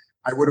 money,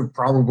 I would have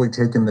probably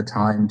taken the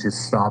time to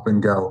stop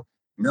and go,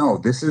 no,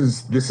 this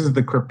is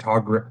the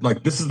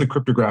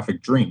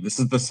cryptographic dream. This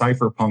is the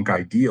cypherpunk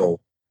ideal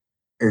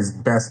as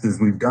best as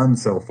we've done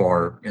so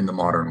far in the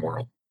modern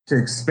world. To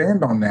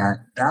expand on that,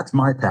 that's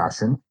my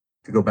passion,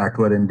 to go back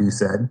to what ND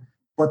said,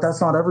 but that's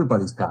not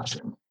everybody's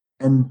passion.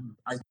 And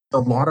a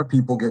lot of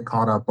people get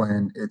caught up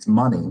when it's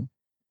money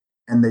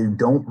and they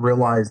don't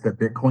realize that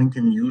Bitcoin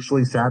can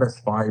usually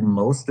satisfy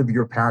most of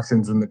your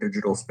passions in the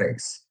digital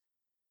space.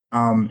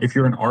 If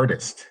you're an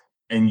artist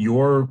and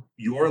you're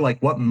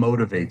like, what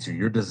motivates you?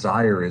 Your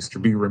desire is to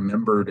be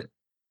remembered,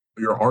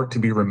 your art to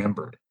be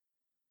remembered.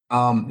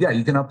 Yeah,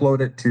 you can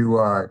upload it to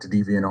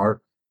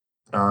DeviantArt,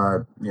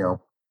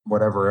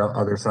 whatever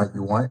other site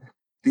you want. At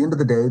the end of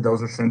the day,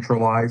 those are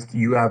centralized.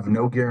 You have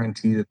no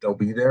guarantee that they'll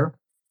be there.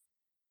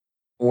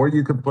 Or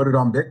you could put it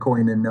on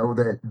Bitcoin and know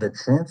that the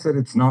chance that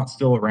it's not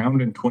still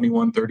around in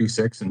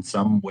 2136 in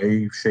some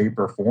way, shape,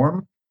 or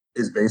form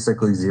is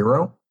basically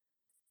zero.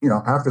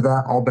 After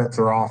that, all bets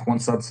are off.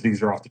 Once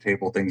subsidies are off the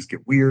table, things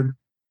get weird.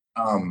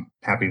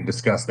 Happy to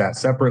discuss that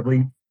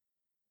separately.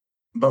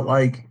 But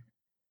like,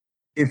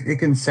 if it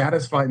can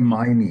satisfy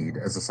my need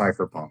as a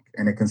cypherpunk,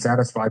 and it can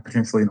satisfy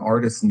potentially an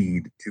artist's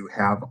need to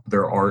have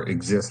their art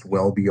exist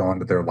well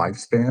beyond their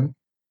lifespan,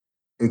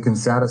 it can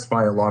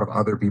satisfy a lot of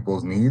other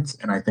people's needs.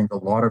 And I think a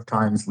lot of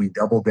times we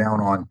double down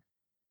on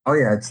Oh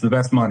yeah, it's the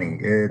best money.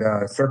 It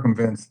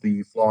circumvents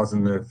the flaws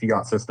in the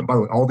fiat system. By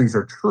the way, all these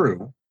are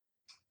true,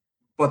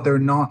 but they're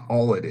not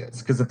all it is.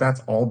 Because if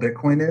that's all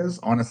Bitcoin is,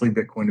 honestly,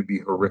 Bitcoin would be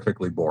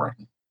horrifically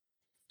boring.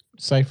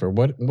 Cypher,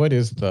 what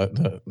is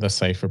the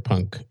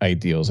cypherpunk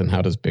ideals, and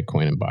how does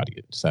Bitcoin embody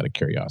it? Just out of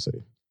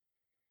curiosity.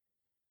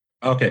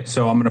 Okay,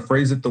 so I'm going to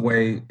phrase it the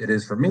way it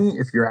is for me.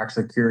 If you're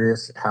actually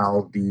curious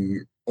how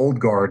the old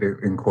guard,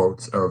 in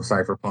quotes, of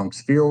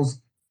cypherpunks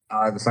feels,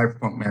 the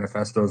cypherpunk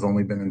manifesto has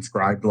only been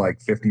inscribed like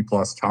 50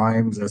 plus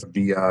times as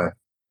the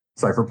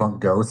cypherpunk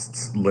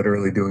ghosts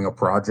literally doing a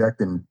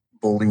project and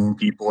bullying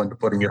people into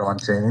putting it on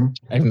chain.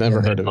 I've never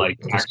and heard then, of like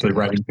it. actually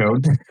writing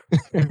code.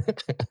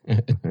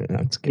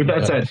 That's With good.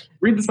 that said,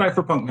 read the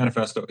cypherpunk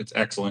manifesto. It's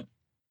excellent.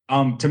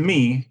 To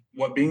me,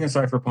 what being a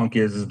cypherpunk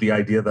is the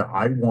idea that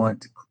I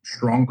want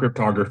strong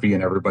cryptography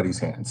in everybody's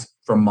hands.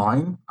 From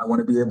mine, I want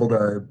to be able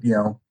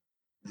to,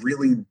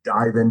 really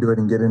dive into it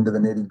and get into the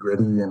nitty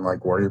gritty and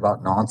like worry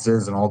about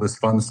nonces and all this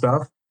fun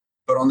stuff.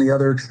 But on the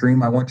other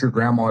extreme, I want your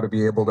grandma to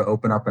be able to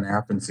open up an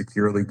app and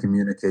securely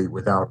communicate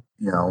without,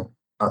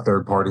 a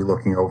third party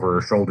looking over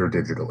her shoulder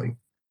digitally.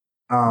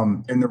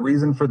 And the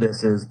reason for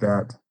this is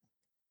that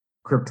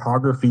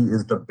cryptography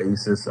is the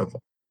basis of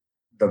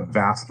the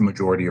vast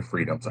majority of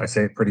freedoms. I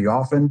say it pretty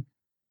often.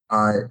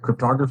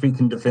 Cryptography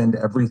can defend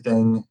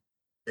everything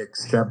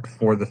except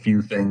for the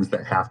few things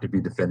that have to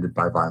be defended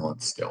by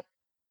violence still.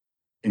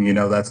 And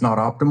that's not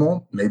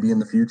optimal. Maybe in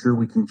the future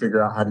we can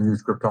figure out how to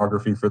use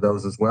cryptography for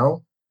those as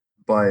well.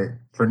 But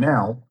for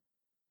now,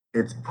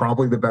 it's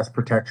probably the best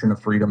protection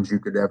of freedoms you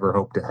could ever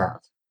hope to have.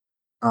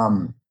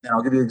 And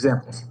I'll give you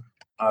examples.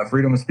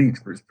 Freedom of speech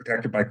is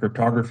protected by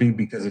cryptography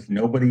because if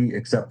nobody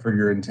except for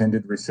your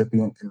intended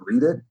recipient can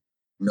read it,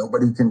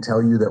 nobody can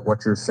tell you that what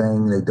you're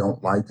saying they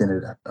don't like and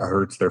it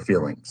hurts their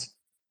feelings.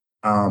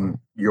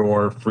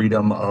 Your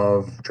freedom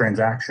of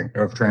transacting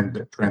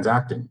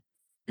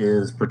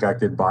is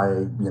protected by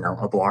a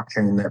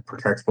blockchain that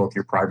protects both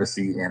your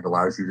privacy and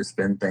allows you to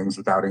spend things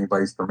without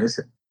anybody's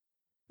permission.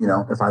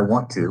 If I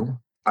want to,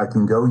 I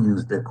can go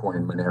use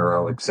Bitcoin,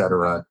 Monero,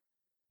 etc.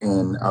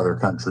 in other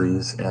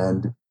countries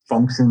and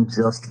function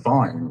just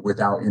fine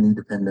without any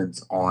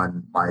dependence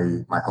on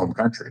my home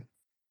country.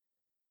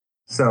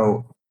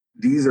 So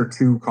these are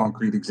two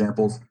concrete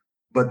examples,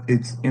 but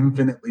it's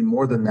infinitely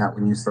more than that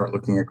when you start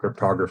looking at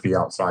cryptography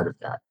outside of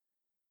that.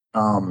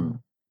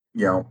 Um,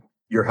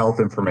 your health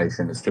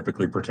information is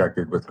typically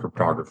protected with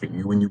cryptography.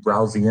 When you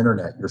browse the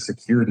internet, your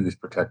security is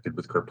protected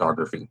with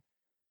cryptography.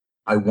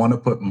 I want to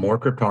put more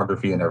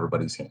cryptography in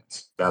everybody's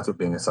hands. That's what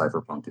being a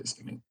cypherpunk is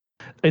to me.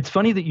 It's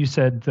funny that you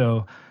said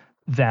though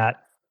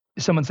that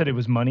someone said it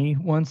was money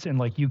once, and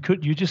like you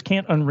just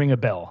can't unring a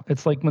bell.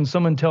 It's like when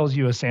someone tells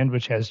you a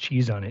sandwich has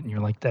cheese on it and you're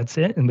like, that's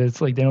it. And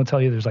it's like they don't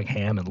tell you there's like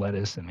ham and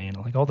lettuce and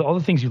like all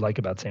the things you like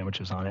about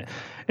sandwiches on it.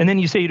 And then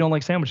you say you don't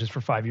like sandwiches for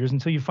 5 years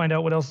until you find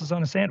out what else is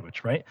on a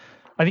sandwich, right?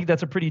 I think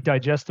that's a pretty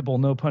digestible,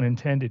 no pun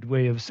intended,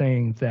 way of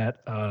saying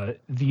that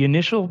the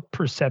initial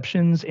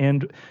perceptions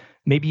and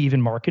maybe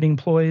even marketing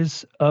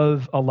ploys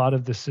of a lot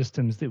of the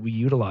systems that we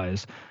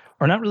utilize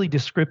are not really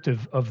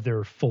descriptive of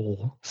their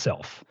full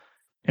self.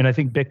 And I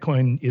think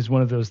Bitcoin is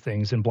one of those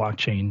things, and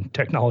blockchain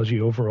technology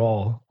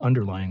overall,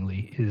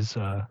 underlyingly, is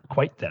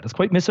quite that. It's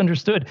quite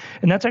misunderstood.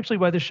 And that's actually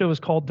why this show is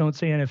called Don't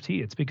Say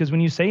NFT. It's because when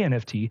you say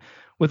NFT,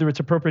 whether it's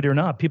appropriate or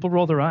not, people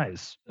roll their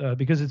eyes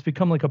because it's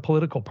become like a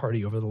political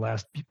party over the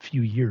last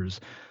few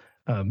years,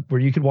 where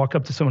you could walk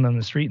up to someone on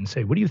the street and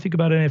say, what do you think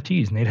about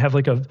NFTs? And they'd have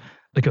like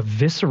a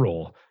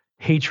visceral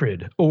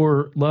hatred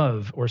or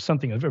love or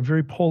something, a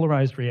very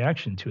polarized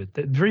reaction to it.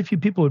 That very few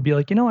people would be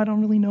like, I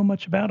don't really know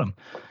much about them.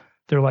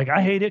 They're like,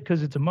 I hate it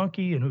because it's a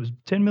monkey and it was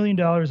 $10 million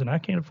and I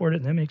can't afford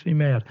it and that makes me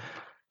mad.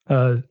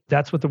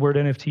 That's what the word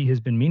NFT has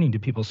been meaning to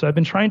people. So I've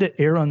been trying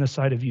to err on the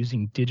side of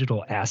using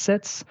digital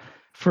assets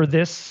for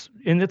this.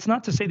 And it's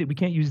not to say that we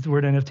can't use the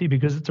word NFT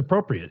because it's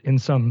appropriate in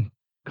some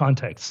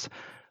contexts.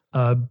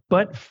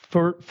 But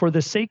for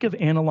the sake of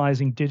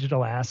analyzing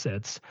digital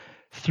assets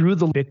through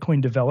the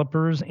Bitcoin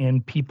developers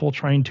and people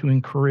trying to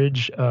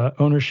encourage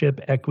ownership,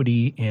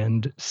 equity,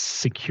 and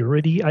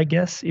security, I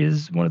guess,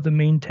 is one of the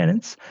main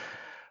tenets.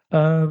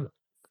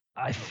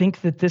 I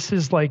think that this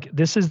is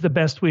the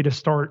best way to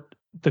start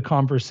the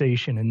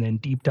conversation and then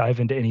deep dive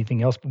into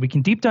anything else. But we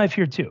can deep dive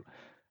here too.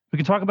 We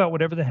can talk about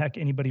whatever the heck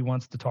anybody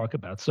wants to talk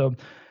about. So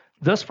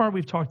thus far,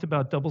 we've talked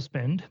about double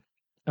spend.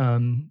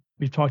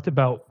 We've talked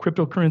about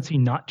cryptocurrency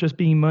not just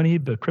being money,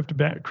 but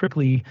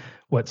cryptographically,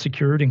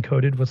 secured,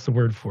 encoded? What's the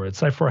word for it?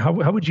 Cypher,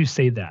 how would you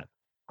say that?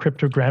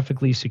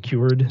 Cryptographically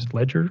secured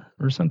ledger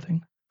or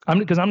something?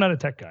 Because I'm not a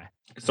tech guy.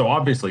 So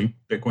obviously,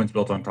 Bitcoin's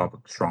built on top of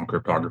strong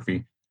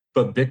cryptography,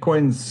 but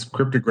Bitcoin's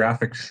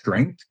cryptographic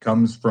strength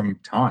comes from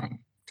time.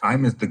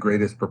 Time is the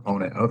greatest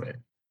proponent of it.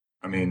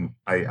 I mean,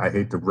 I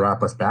hate to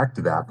wrap us back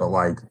to that, but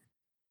like,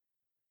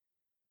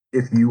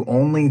 if you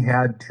only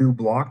had 2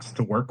 blocks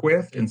to work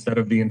with instead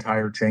of the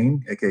entire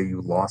chain, aka you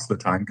lost the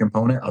time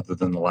component other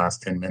than the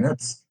last 10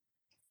 minutes,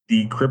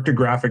 the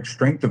cryptographic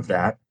strength of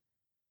that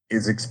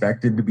is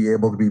expected to be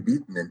able to be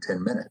beaten in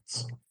 10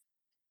 minutes.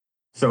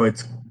 So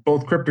it's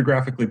both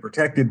cryptographically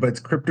protected, but it's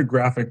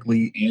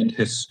cryptographically and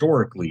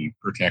historically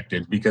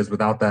protected, because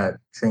without that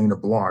chain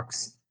of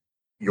blocks,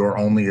 you're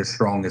only as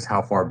strong as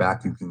how far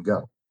back you can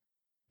go.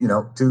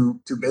 To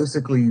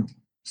basically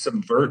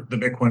subvert the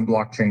Bitcoin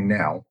blockchain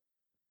now,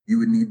 you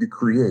would need to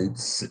create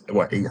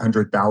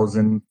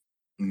 800,000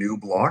 new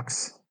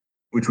blocks,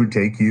 which would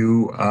take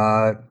you,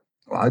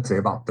 I'd say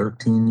about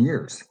 13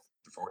 years,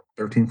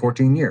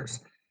 14 years.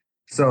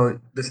 So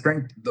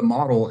the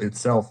model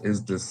itself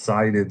is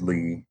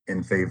decidedly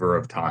in favor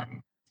of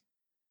time.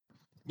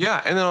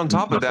 Yeah, and then on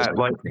top of that,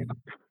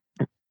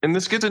 and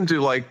this gets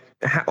into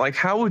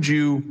how would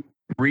you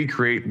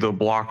recreate the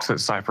blocks that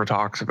Cypher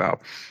talks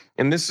about?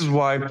 And this is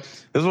one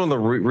of the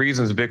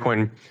reasons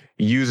Bitcoin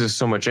uses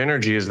so much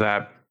energy, is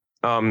that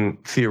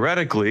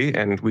theoretically,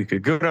 and we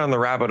could go down the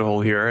rabbit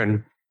hole here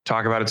and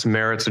talk about its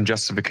merits and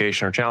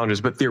justification or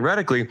challenges, but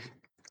theoretically,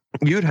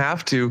 you'd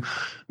have to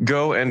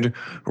go and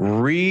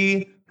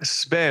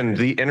re-spend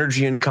the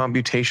energy and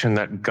computation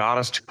that got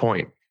us to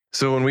point.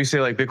 So when we say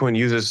Bitcoin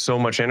uses so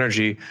much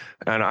energy,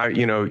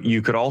 and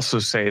you could also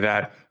say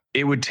that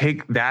it would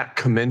take that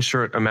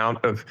commensurate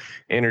amount of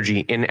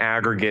energy in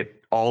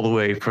aggregate all the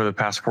way for the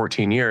past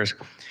 14 years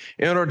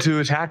in order to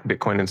attack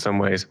Bitcoin in some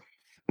ways.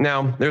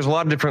 Now, there's a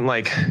lot of different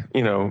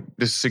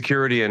this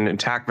security and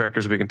attack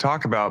vectors we can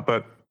talk about,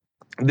 but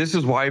this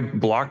is why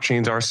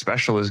blockchains are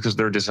special, is because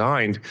they're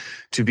designed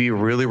to be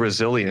really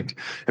resilient.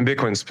 And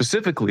Bitcoin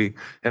specifically,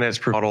 and its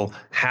model,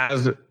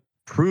 has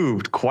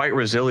proved quite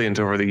resilient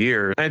over the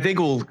years. And I think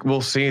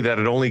we'll see that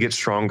it only gets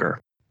stronger.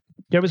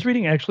 Yeah, I was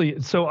reading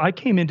actually. So I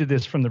came into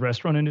this from the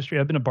restaurant industry.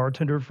 I've been a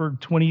bartender for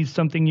 20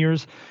 something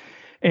years.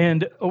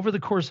 And over the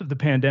course of the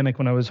pandemic,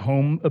 when I was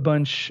home a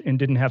bunch and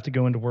didn't have to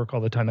go into work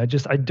all the time, I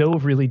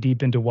dove really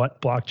deep into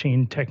what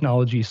blockchain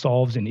technology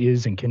solves and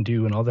is and can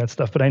do and all that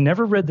stuff. But I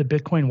never read the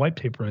Bitcoin white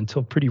paper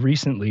until pretty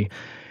recently.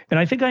 And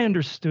I think I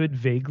understood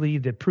vaguely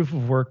that proof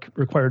of work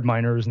required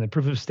miners and that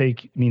proof of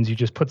stake means you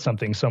just put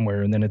something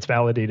somewhere and then it's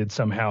validated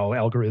somehow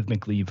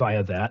algorithmically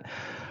via that.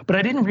 But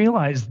I didn't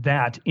realize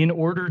that in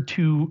order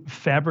to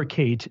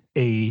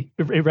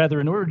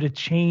in order to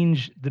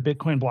change the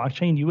Bitcoin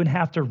blockchain, you would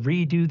have to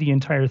redo the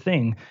entire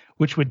thing,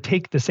 which would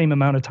take the same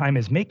amount of time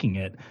as making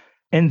it,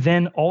 and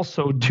then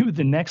also do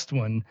the next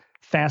one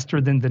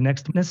faster than the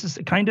next one. This is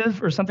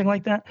or something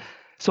like that.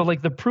 So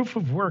the proof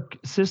of work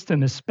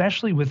system,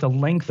 especially with a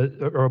length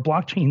or a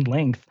blockchain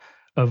length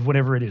of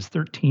whatever it is,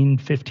 13,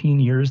 15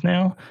 years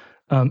now,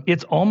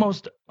 it's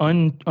almost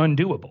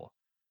undoable,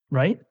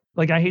 right?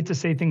 I hate to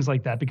say things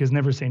like that because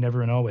never say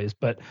never and always,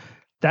 but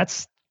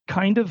that's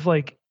kind of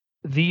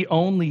the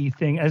only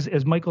thing,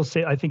 as Michael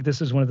said. I think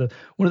this is one of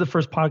the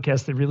first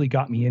podcasts that really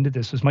got me into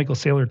this, was Michael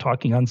Saylor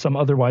talking on some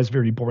otherwise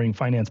very boring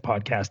finance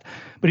podcast.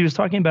 But he was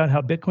talking about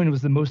how Bitcoin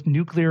was the most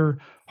nuclear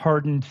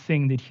hardened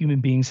thing that human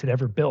beings had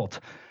ever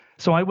built.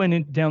 So I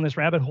went down this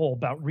rabbit hole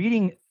about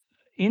reading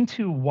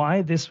into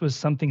why this was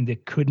something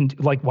that couldn't,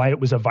 why it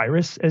was a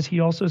virus, as he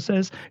also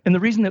says. And the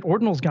reason that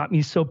ordinals got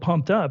me so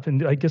pumped up,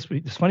 and I guess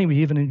it's funny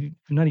we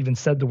not even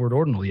said the word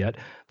ordinal yet.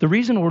 The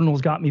reason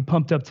ordinals got me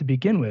pumped up to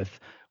begin with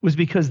was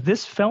because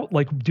this felt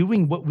like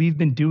doing what we've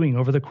been doing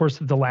over the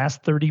course of the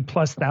last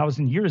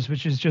 30,000+ years,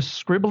 which is just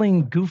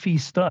scribbling goofy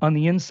stuff on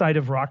the inside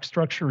of rock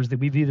structures that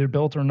we've either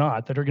built or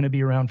not, that are going to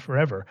be around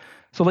forever.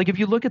 So if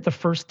you look at the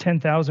first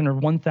 10,000 or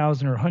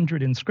 1,000 or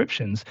 100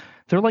 inscriptions,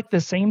 they're the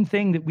same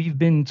thing that we've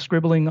been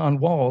scribbling on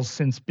walls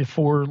since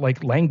before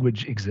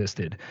language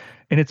existed.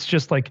 And it's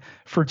just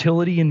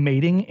fertility and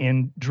mating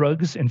and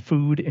drugs and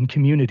food and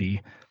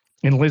community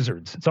and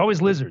lizards. It's always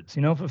lizards,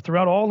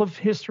 throughout all of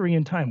history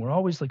and time. We're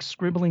always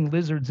scribbling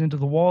lizards into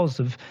the walls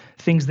of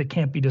things that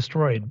can't be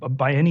destroyed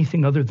by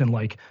anything other than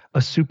a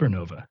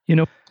supernova,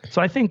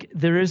 So I think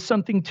there is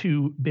something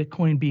to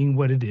Bitcoin being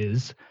what it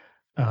is.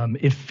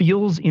 It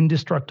feels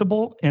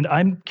indestructible. And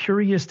I'm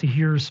curious to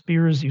hear,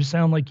 Spears, you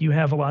sound like you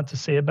have a lot to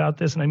say about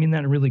this, and I mean that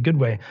in a really good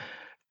way.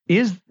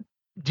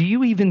 Do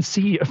you even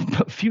see a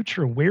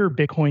future where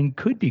Bitcoin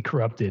could be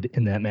corrupted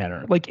in that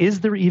manner?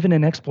 Is there even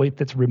an exploit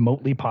that's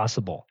remotely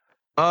possible?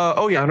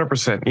 Oh yeah,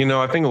 100%.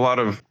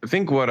 I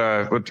think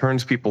what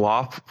turns people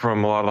off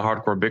from a lot of the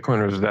hardcore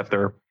Bitcoiners is that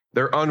their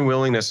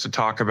unwillingness to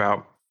talk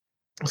about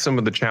some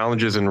of the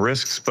challenges and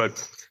risks.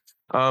 But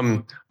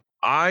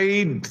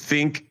I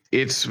think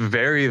it's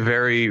very,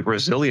 very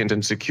resilient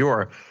and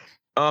secure.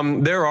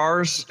 There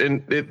are,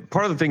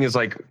 part of the thing is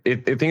I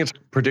think it's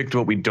predict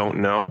what we don't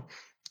know,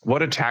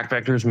 what attack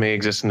vectors may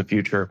exist in the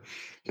future,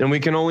 and we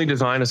can only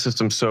design a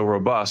system so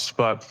robust.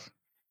 But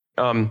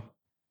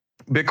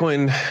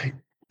Bitcoin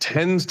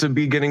tends to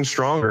be getting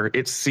stronger.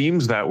 It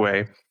seems that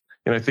way.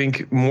 And I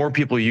think more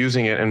people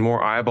using it and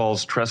more eyeballs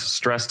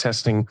stress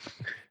testing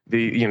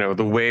the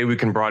way we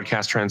can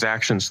broadcast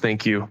transactions.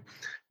 Thank you.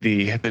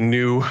 The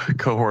new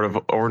cohort of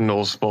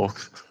ordinals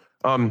folks,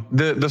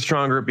 the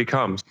stronger it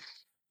becomes.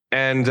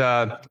 And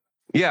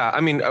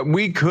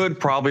we could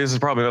probably, this is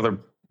probably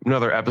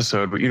another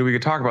episode, but we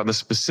could talk about the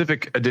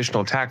specific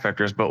additional attack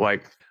vectors, but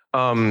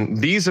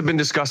These have been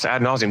discussed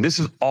ad nauseum. This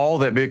is all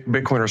that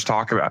Bitcoiners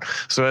talk about.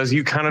 So as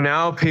you kind of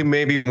now pay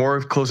maybe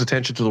more close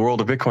attention to the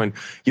world of Bitcoin,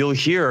 you'll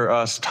hear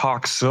us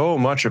talk so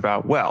much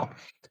about, well,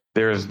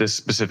 there's this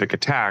specific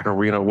attack, or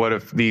what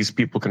if these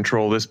people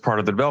control this part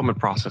of the development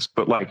process?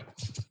 But like,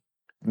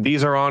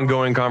 these are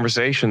ongoing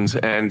conversations,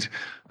 and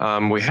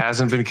it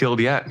hasn't been killed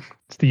yet.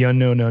 It's the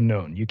unknown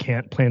unknown. You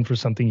can't plan for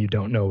something you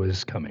don't know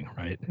is coming,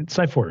 right? It's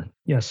Cypher.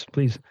 Yes,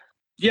 please.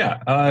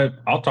 Yeah,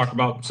 I'll talk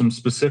about some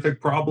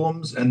specific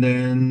problems and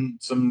then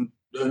some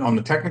on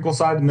the technical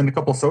side, and then a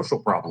couple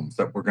social problems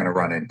that we're going to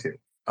run into.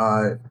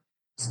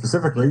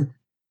 Specifically,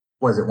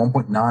 was it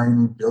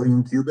 1.9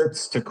 billion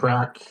qubits to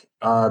crack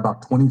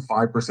about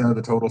 25% of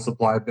the total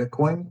supply of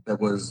Bitcoin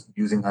that was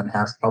using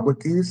unhashed public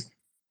keys?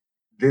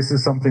 This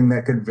is something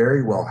that could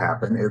very well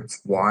happen.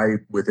 It's why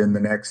within the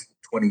next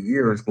 20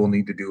 years, we'll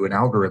need to do an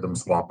algorithm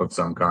swap of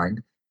some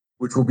kind,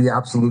 which will be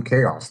absolute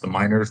chaos. The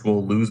miners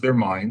will lose their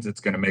minds.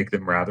 It's going to make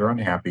them rather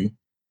unhappy,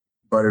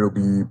 but it'll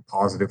be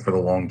positive for the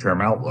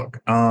long-term outlook.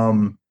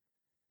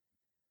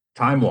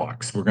 Time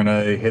locks, we're going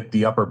to hit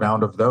the upper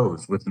bound of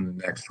those within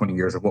the next 20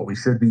 years of what we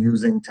should be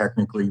using.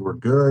 Technically, we're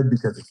good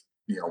because it's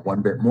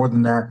one bit more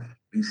than that.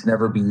 You should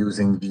never be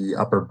using the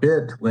upper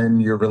bit when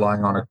you're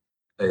relying on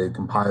a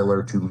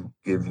compiler to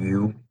give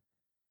you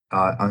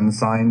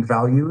unsigned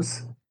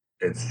values.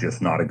 It's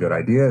just not a good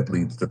idea. It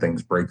leads to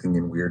things breaking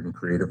in weird and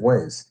creative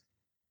ways.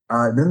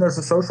 Then there's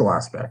the social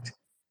aspect.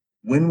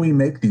 When we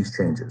make these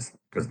changes,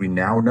 because we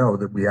now know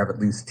that we have at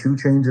least 2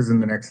 changes in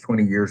the next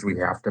 20 years we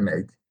have to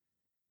make,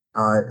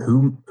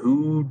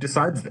 who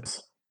decides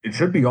this? It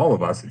should be all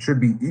of us. It should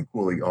be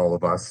equally all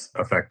of us,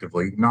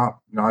 effectively. Not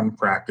in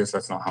practice.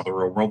 That's not how the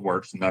real world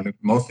works.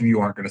 Most of you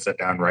aren't going to sit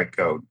down and write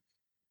code,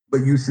 but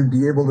you should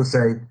be able to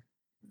say,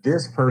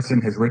 this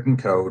person has written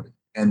code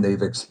and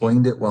they've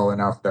explained it well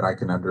enough that I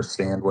can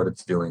understand what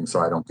it's doing, so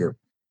I don't get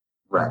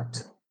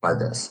wrecked by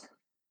this.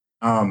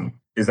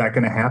 Is that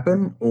going to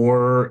happen,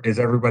 or is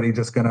everybody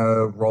just going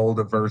to roll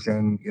to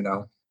version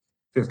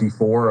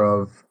 54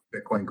 of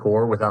Bitcoin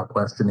Core without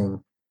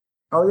questioning?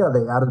 Oh yeah,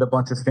 they added a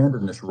bunch of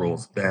standardness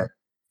rules that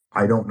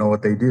I don't know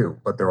what they do,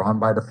 but they're on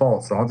by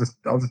default, so I'll just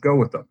go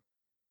with them.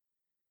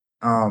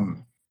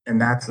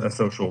 And that's a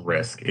social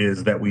risk,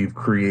 is that we've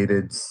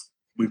created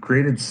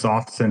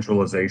soft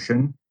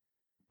centralization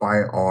by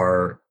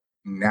our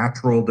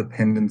natural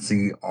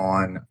dependency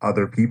on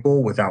other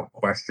people without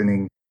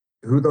questioning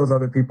who those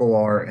other people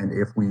are and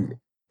if we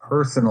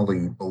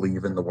personally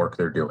believe in the work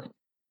they're doing.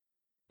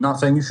 Not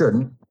saying you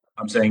shouldn't.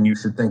 I'm saying you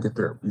should think it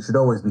through. You should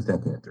always be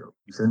thinking it through.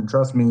 You shouldn't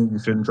trust me. You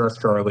shouldn't trust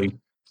Charlie.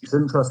 You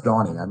shouldn't trust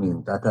Donnie. I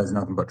mean, that guy's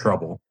nothing but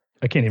trouble.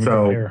 I can't even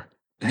compare.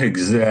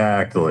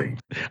 Exactly.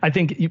 I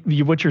think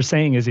what you're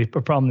saying is a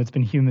problem that's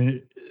been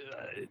human.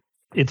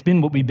 It's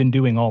been what we've been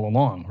doing all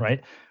along,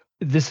 right?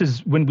 This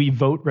is when we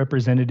vote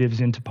representatives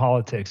into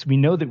politics. We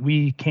know that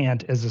we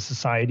can't, as a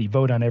society,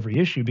 vote on every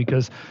issue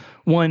because,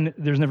 one,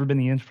 there's never been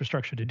the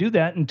infrastructure to do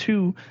that, and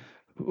two,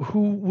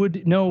 who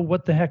would know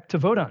what the heck to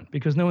vote on?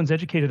 Because no one's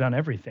educated on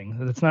everything.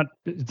 It's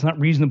not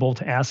reasonable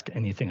to ask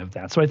anything of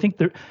that. So I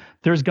think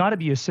there's got to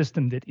be a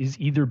system that is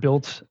either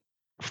built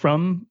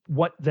from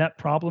what that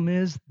problem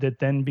is that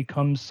then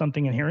becomes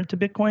something inherent to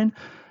Bitcoin.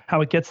 How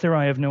it gets there,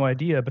 I have no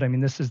idea. But I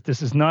mean, this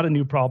is not a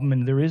new problem,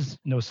 and there is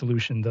no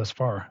solution thus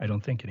far, I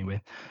don't think,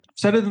 anyway. I've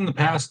said it in the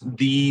past.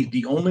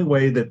 The only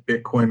way that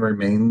Bitcoin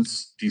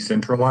remains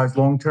decentralized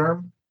long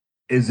term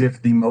is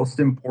if the most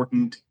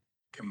important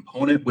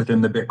component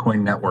within the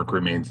Bitcoin network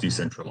remains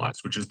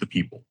decentralized, which is the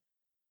people.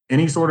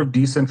 Any sort of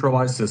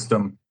decentralized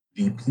system,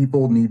 the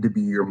people need to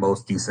be your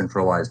most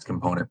decentralized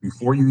component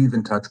before you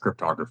even touch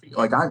cryptography.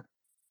 Like, I'm a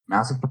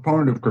massive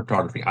proponent of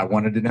cryptography. I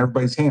want it in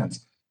everybody's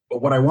hands.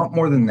 But what I want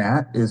more than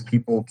that is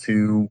people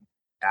to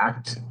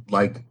act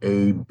like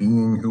a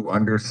being who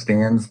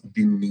understands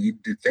the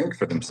need to think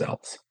for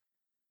themselves.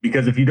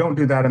 Because if you don't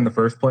do that in the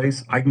first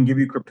place, I can give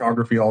you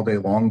cryptography all day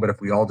long, but if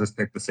we all just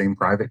pick the same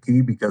private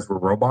key because we're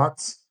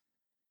robots,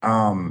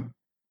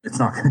 it's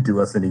not going to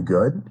do us any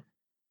good.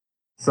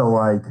 So,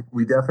 like,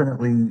 we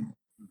definitely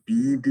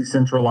be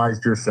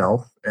decentralized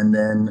yourself and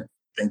then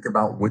think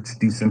about which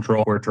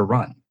decentralized where to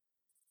run.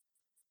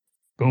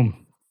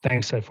 Boom.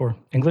 Thanks, Cypher.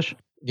 English?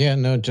 Yeah,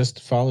 no,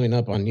 just following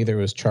up on either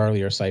it was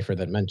Charlie or Cypher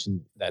that mentioned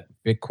that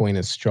Bitcoin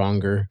is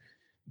stronger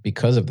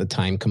because of the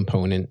time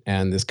component,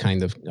 and this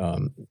kind of,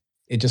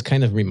 it just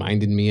kind of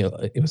reminded me,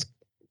 it was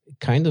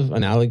kind of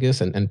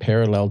analogous and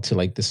parallel to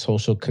like the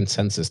social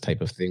consensus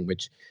type of thing,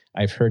 which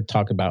I've heard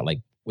talk about, like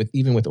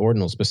even with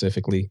ordinal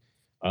specifically,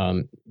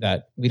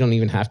 that we don't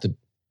even have to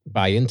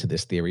buy into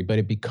this theory, but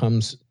it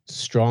becomes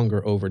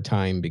stronger over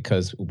time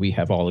because we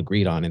have all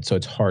agreed on it. So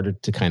it's harder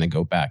to kind of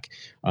go back.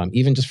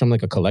 Even just from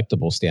like a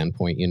collectible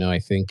standpoint, I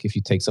think if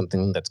you take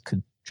something that's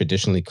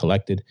traditionally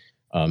collected,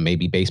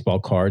 maybe baseball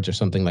cards or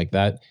something like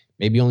that,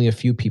 maybe only a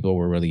few people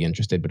were really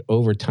interested, but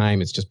over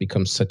time it's just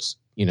become such,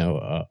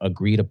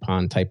 agreed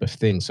upon type of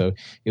thing. So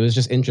it was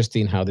just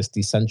interesting how this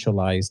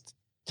decentralized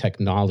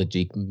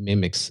technology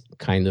mimics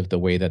kind of the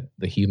way that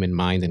the human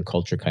mind and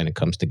culture kind of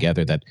comes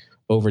together, that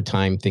over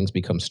time things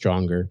become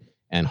stronger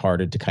and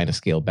harder to kind of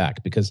scale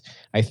back. Because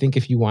I think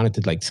if you wanted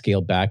to like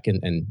scale back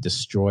and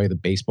destroy the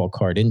baseball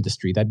card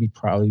industry, that'd be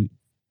probably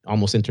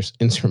almost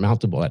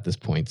insurmountable at this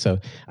point. So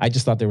I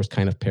just thought there was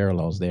kind of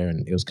parallels there,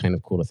 and it was kind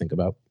of cool to think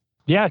about.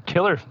 Yeah,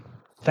 killer.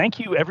 Thank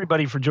you,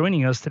 everybody, for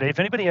joining us today. If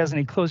anybody has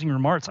any closing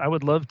remarks, I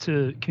would love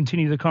to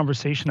continue the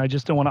conversation. I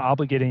just don't want to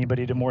obligate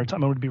anybody to more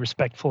time. I want to be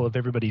respectful of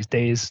everybody's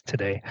days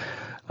today.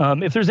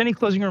 If there's any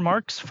closing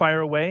remarks, fire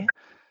away.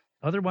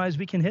 Otherwise,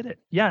 we can hit it.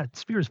 Yeah,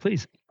 Spears,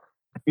 please.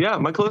 Yeah,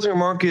 my closing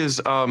remark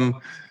is,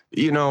 I've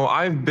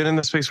been in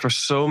this space for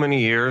so many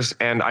years,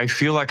 and I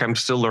feel like I'm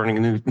still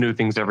learning new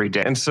things every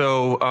day. And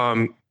so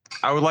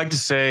I would like to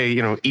say,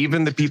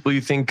 even the people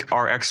you think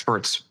are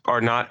experts are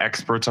not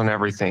experts on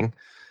everything.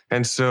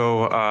 And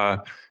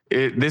so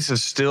this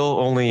is still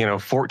only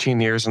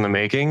 14 years in the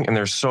making, and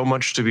there's so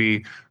much to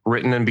be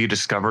written and be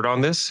discovered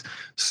on this.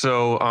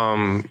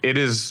 So it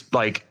is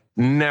like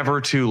never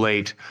too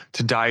late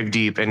to dive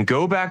deep and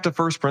go back to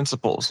first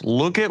principles.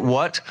 Look at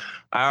what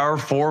our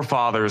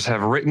forefathers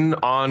have written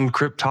on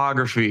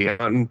cryptography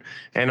and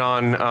look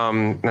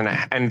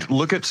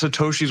at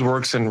Satoshi's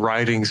works and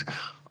writings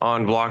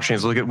on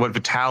blockchains. Look at what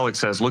Vitalik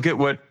says. Look at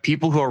what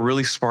people who are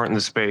really smart in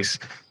the space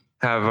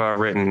have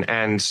written,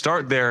 and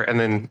start there, and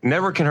then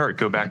never can hurt.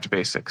 Go back to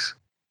basics.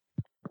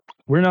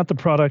 We're not the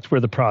product, we're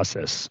the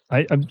process.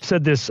 I've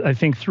said this, I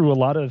think, through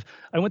I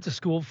went to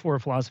school for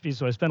philosophy,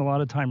 so I spent a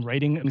lot of time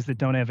writing things that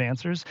don't have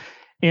answers.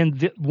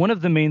 And one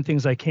of the main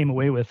things I came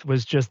away with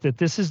was just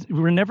that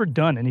we're never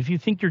done. And if you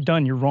think you're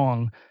done, you're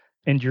wrong,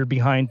 and you're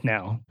behind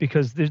now,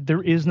 because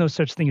there is no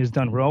such thing as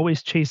done. We're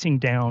always chasing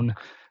down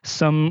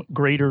some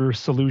greater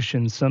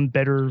solution, some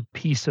better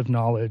piece of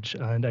knowledge.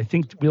 And I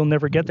think we'll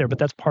never get there, but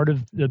that's part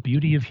of the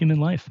beauty of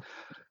human life.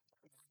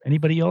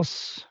 Anybody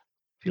else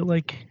feel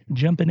like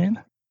jumping in?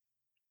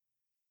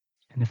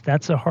 And if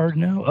that's a hard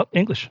no,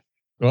 English.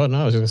 Well,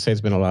 no, I was going to say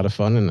it's been a lot of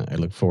fun, and I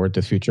look forward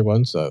to future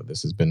ones. So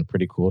this has been a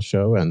pretty cool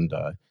show. And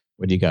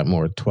what do you got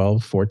more?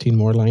 12, 14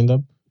 more lined up?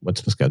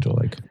 What's the schedule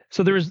like?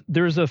 So there's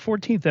a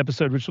 14th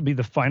episode, which will be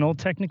the final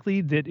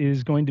technically, that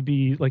is going to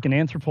be like an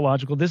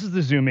anthropological. This is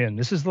the zoom in.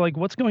 This is like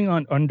what's going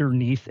on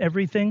underneath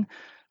everything.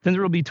 Then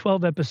there will be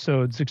 12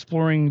 episodes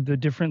exploring the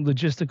different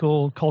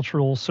logistical,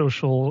 cultural,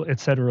 social,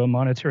 etc.,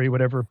 monetary,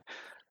 whatever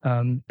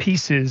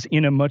pieces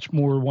in a much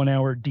more 1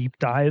 hour deep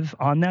dive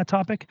on that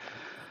topic.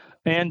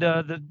 And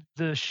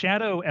the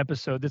shadow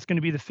episode, that's going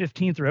to be the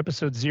 15th or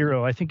episode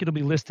 0. I think it'll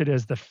be listed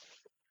as the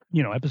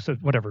episode,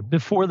 whatever,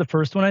 before the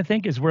first one, I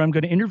think, is where I'm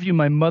going to interview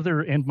my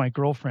mother and my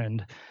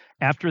girlfriend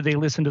after they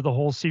listen to the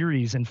whole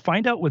series and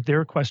find out what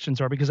their questions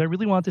are, because I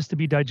really want this to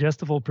be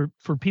digestible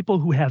for people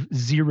who have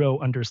zero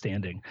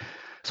understanding.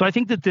 So I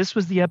think that this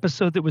was the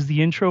episode that was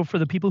the intro for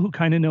the people who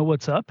kind of know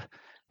what's up.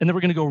 And then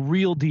we're going to go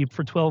real deep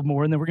for 12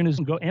 more. And then we're going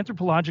to go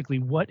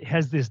anthropologically. What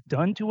has this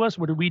done to us?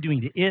 What are we doing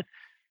to it?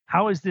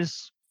 How is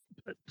this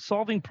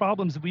solving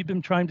problems that we've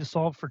been trying to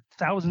solve for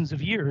thousands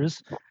of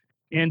years?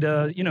 And,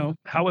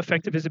 how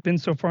effective has it been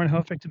so far, and how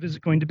effective is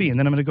it going to be? And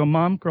then I'm going to go,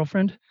 Mom,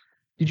 girlfriend,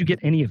 did you get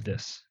any of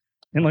this?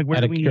 And like, where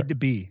do we need to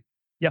be?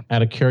 Yeah.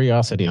 Out of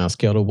curiosity, on a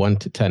scale of 1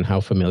 to 10, how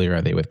familiar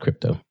are they with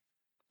crypto?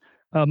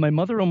 My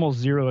mother almost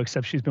 0,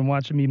 except she's been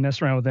watching me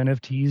mess around with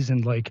NFTs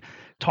and like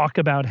talk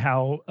about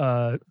how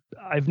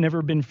I've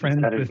never been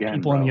friends with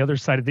people on the other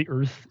side of the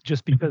earth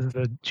just because of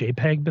the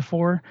JPEG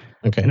before.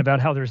 Okay. And about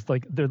how there's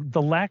like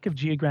the lack of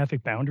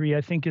geographic boundary,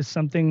 I think, is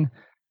something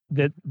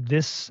that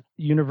this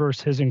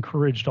universe has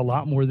encouraged a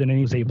lot more than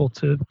anyone's able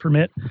to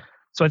permit.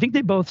 So I think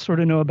they both sort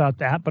of know about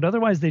that, but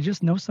otherwise they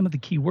just know some of the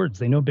key words.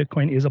 They know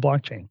Bitcoin is a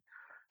blockchain.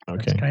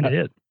 Okay. That's kind of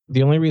it.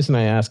 The only reason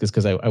I ask is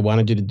because I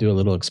wanted you to do a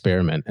little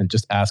experiment and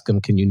just ask them,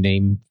 can you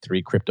name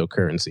 3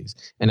 cryptocurrencies?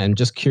 And I'm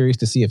just curious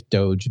to see if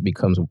Doge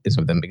is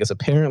of them, because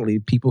apparently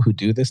people who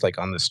do this, like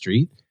on the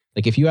street,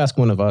 like if you ask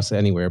one of us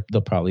anywhere,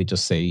 they'll probably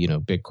just say,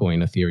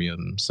 Bitcoin,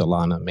 Ethereum,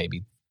 Solana,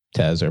 maybe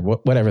Tez, or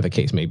whatever the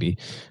case may be.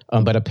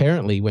 But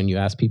apparently when you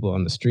ask people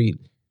on the street,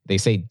 they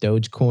say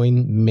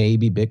Dogecoin,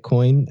 maybe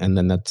Bitcoin, and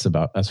then that's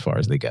about as far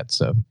as they get.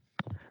 So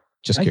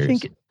just curious. I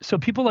think, so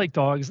people like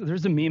dogs,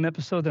 there's a meme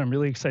episode that I'm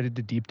really excited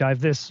to deep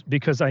dive this,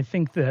 because I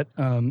think that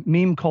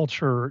meme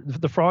culture,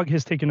 the frog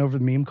has taken over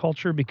the meme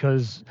culture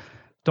because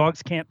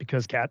dogs can't,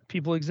 because cat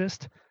people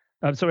exist.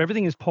 So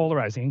everything is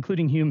polarizing,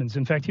 including humans.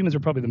 In fact, humans are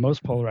probably the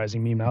most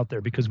polarizing meme out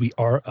there because we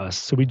are us.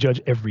 So we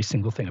judge every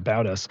single thing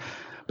about us.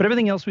 But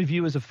everything else we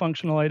view as a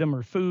functional item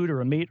or food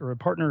or a mate or a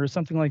partner or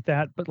something like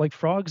that. But like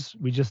frogs,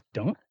 we just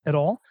don't at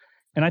all.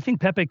 And I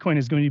think Pepe Coin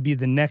is going to be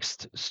the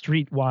next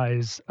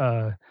streetwise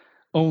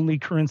only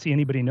currency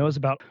anybody knows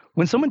about.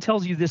 When someone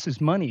tells you this is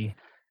money,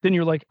 then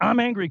you're like, I'm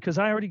angry because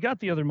I already got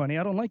the other money.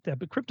 I don't like that.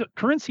 But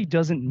cryptocurrency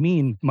doesn't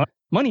mean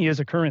money is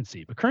a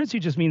currency, but currency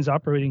just means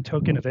operating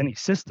token of any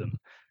system.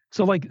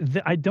 So like,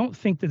 I don't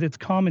think that it's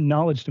common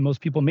knowledge to most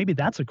people. Maybe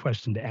that's a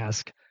question to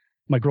ask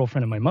my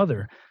girlfriend and my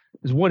mother,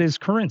 is what is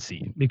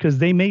currency? Because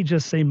they may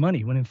just say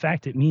money, when in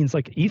fact it means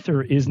like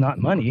ether is not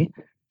money.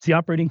 It's the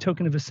operating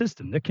token of a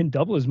system that can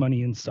double as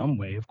money in some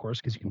way, of course,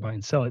 because you can buy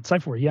and sell it.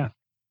 Cypher, yeah,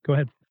 go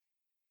ahead.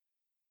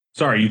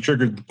 Sorry, you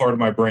triggered the part of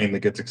my brain that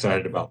gets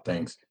excited about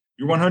things.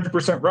 You're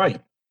 100% right.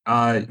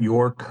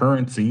 Your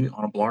currency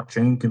on a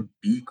blockchain can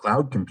be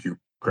cloud compute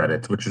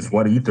credits, which is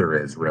what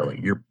Ether is really.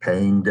 You're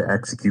paying to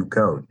execute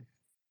code.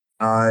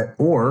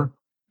 Or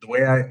the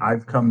way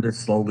I've come to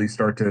slowly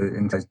start to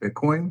enjoy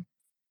Bitcoin,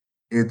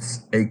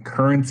 it's a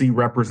currency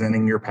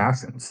representing your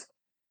passions.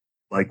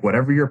 Like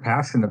whatever you're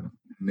passionate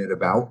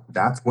about,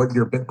 that's what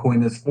your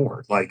Bitcoin is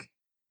for. Like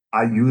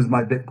I use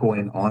my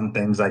Bitcoin on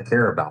things I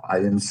care about. I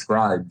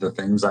inscribe the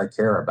things I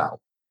care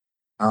about.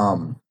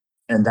 Um,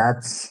 and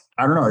that's,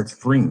 I don't know, it's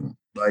freeing.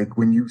 Like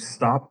when you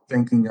stop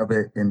thinking of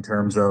it in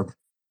terms of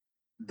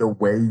the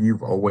way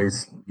you've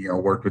always,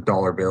 worked with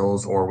dollar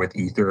bills or with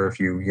Ether, if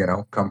you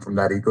come from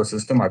that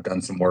ecosystem. I've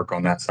done some work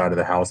on that side of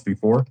the house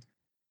before.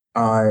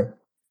 Uh,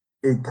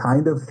 it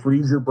kind of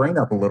frees your brain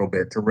up a little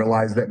bit to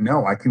realize that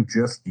no, I can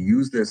just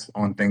use this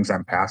on things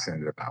I'm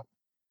passionate about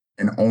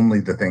and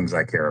only the things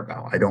I care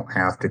about. I don't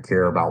have to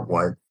care about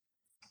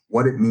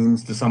what it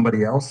means to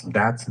somebody else.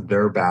 That's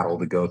their battle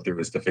to go through,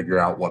 is to figure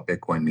out what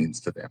Bitcoin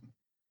means to them.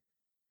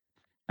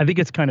 I think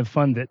it's kind of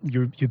fun that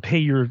you pay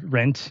your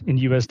rent in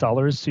US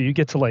dollars, so you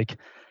get to like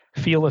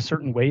feel a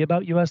certain way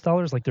about US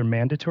dollars, like they're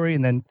mandatory.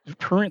 And then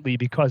currently,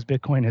 because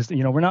Bitcoin has,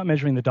 we're not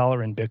measuring the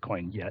dollar in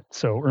Bitcoin yet.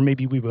 So, or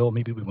maybe we will,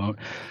 maybe we won't.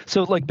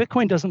 So like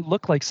Bitcoin doesn't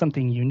look like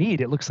something you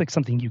need. It looks like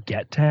something you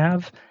get to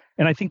have.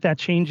 And I think that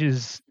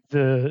changes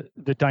the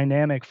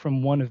dynamic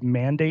from one of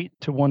mandate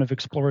to one of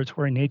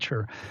exploratory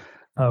nature,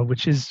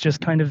 which is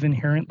just kind of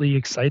inherently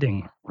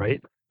exciting,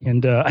 right?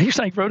 And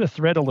I wrote a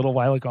thread a little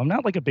while ago. I'm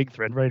not like a big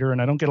thread writer,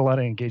 and I don't get a lot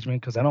of engagement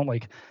because I don't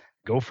like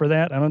go for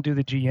that. I don't do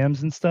the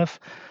GMs and stuff.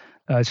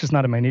 It's just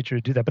not in my nature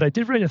to do that. But I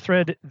did write a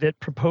thread that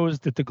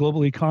proposed that the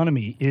global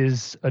economy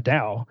is a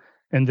DAO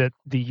and that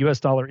the US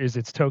dollar is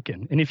its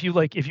token. And if you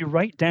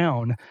write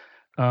down,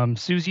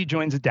 Susie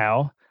joins a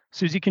DAO,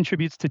 Susie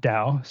contributes to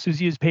DAO,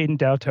 Susie is paid in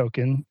DAO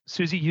token,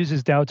 Susie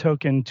uses DAO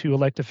token to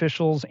elect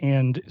officials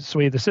and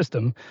sway the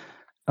system.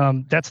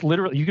 That's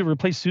literally, you could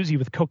replace Susie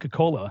with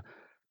Coca-Cola,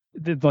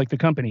 like the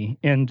company,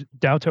 and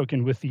DAO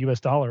token with the US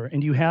dollar,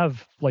 and you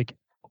have like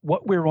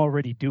what we're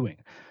already doing.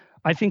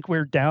 I think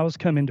where DAOs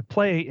come into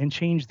play and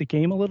change the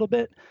game a little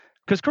bit,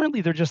 because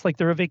currently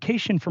they're a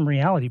vacation from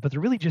reality, but they're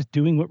really just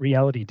doing what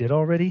reality did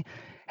already.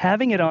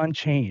 Having it on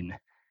chain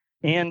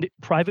and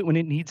private when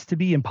it needs to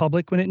be and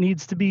public when it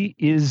needs to be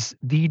is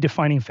the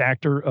defining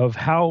factor of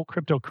how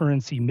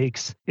cryptocurrency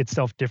makes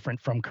itself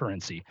different from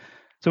currency.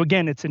 So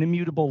again, it's an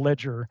immutable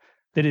ledger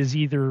that is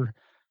either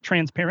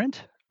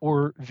transparent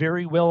or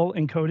very well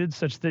encoded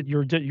such that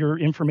your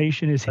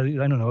information is, I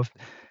don't know, if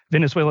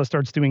Venezuela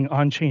starts doing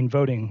on-chain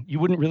voting, you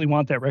wouldn't really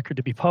want that record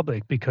to be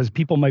public because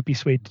people might be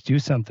swayed to do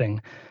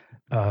something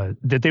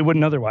that they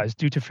wouldn't otherwise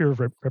due to fear of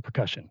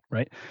repercussion,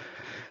 right?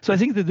 So I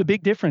think that the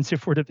big difference,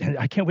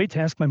 I can't wait to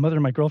ask my mother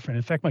and my girlfriend.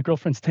 In fact, my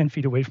girlfriend's 10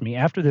 feet away from me.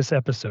 After this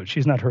episode,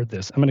 she's not heard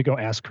this. I'm going to go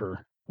ask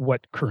her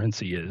what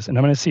currency is. And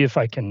I'm going to see if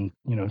I can,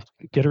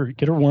 get her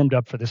warmed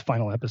up for this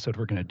final episode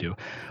we're going to do.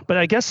 But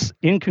I guess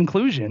in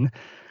conclusion,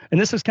 and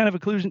this is kind of a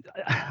conclusion,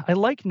 I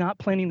like not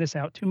planning this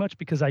out too much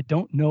because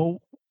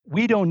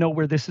we don't know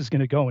where this is going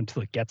to go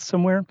until it gets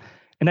somewhere.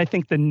 And I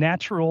think the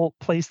natural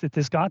place that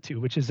this got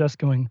to, which is us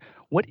going,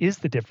 what is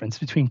the difference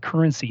between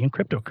currency and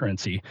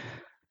cryptocurrency?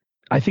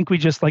 I think we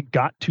just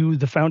got to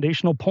the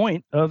foundational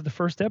point of the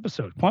first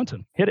episode.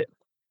 Quantum, hit it.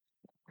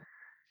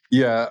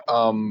 Yeah.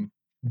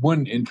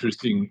 One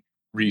interesting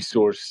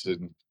resource,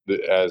 and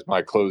as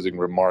my closing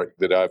remark,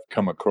 that I've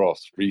come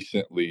across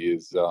recently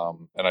is,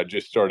 and I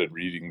just started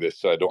reading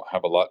this, so I don't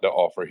have a lot to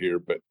offer here,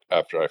 but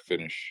after I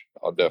finish,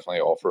 I'll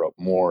definitely offer up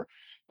more.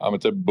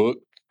 It's a book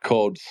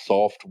called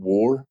Soft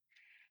War,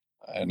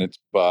 and it's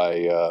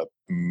by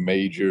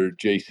Major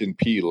Jason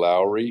P.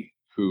 Lowry,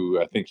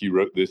 who I think he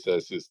wrote this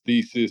as his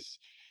thesis.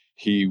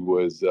 He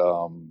was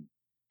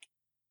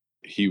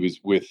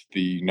with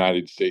the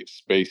United States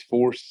Space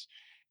Force,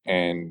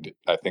 and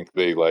I think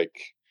they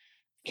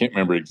can't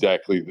remember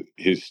exactly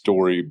his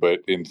story,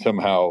 but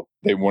somehow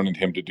they wanted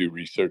him to do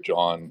research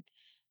on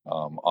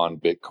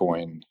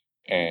Bitcoin,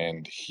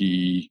 and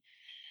he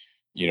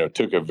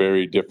took a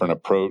very different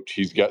approach.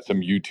 He's got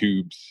some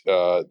YouTube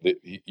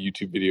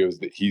videos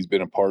that he's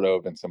been a part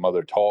of, and some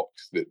other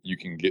talks that you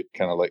can get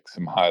kind of like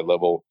some high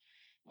level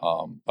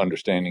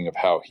understanding of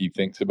how he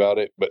thinks about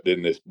it. But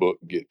then this book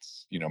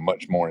gets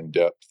much more in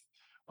depth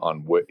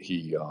on what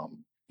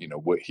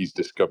he's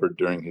discovered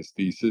during his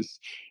thesis.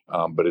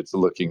 But it's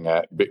looking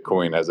at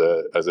Bitcoin as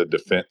a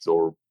defense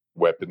or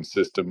weapon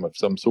system of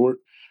some sort,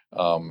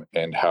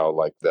 and how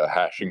the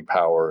hashing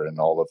power and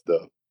all of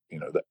the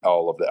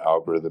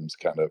algorithms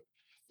kind of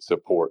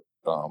support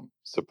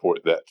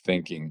that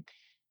thinking,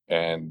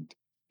 and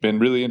been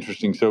really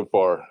interesting so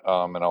far.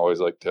 And I always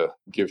like to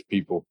give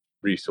people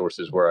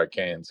resources where I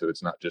can, so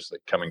it's not just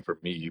coming from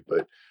me,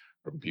 but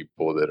from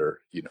people that are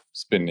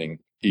spending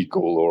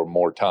equal or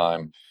more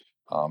time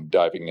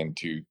diving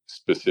into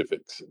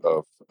specifics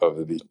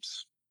of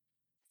these.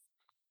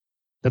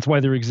 That's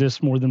why there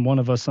exists more than one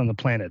of us on the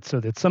planet,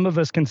 so that some of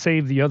us can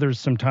save the others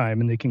some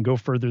time and they can go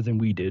further than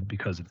we did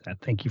because of that.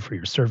 Thank you for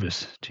your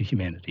service to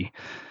humanity,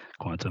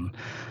 Quantum.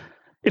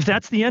 If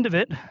that's the end of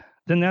it,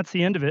 then that's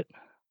the end of it.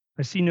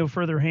 I see no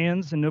further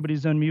hands and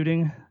nobody's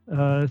unmuting.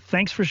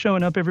 Thanks for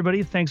showing up,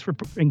 everybody. Thanks for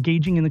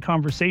engaging in the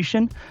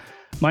conversation.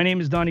 My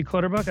name is Donnie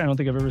Clutterbuck. I don't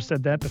think I've ever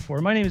said that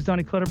before. My name is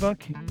Donnie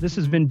Clutterbuck. This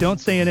has been Don't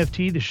Say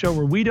NFT, the show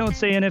where we don't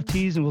say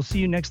NFTs, and we'll see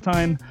you next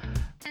time.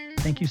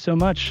 Thank you so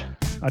much.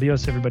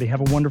 Adios, everybody.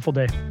 Have a wonderful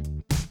day.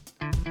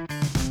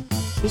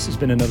 This has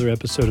been another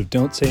episode of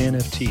Don't Say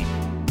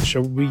NFT, the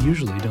show where we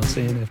usually don't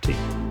say NFT.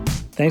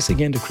 Thanks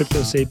again to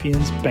Crypto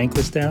Sapiens,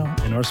 Bankless DAO,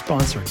 and our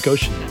sponsor,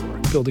 Goshen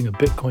Network, building a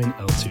Bitcoin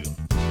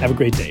L2. Have a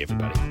great day,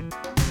 everybody.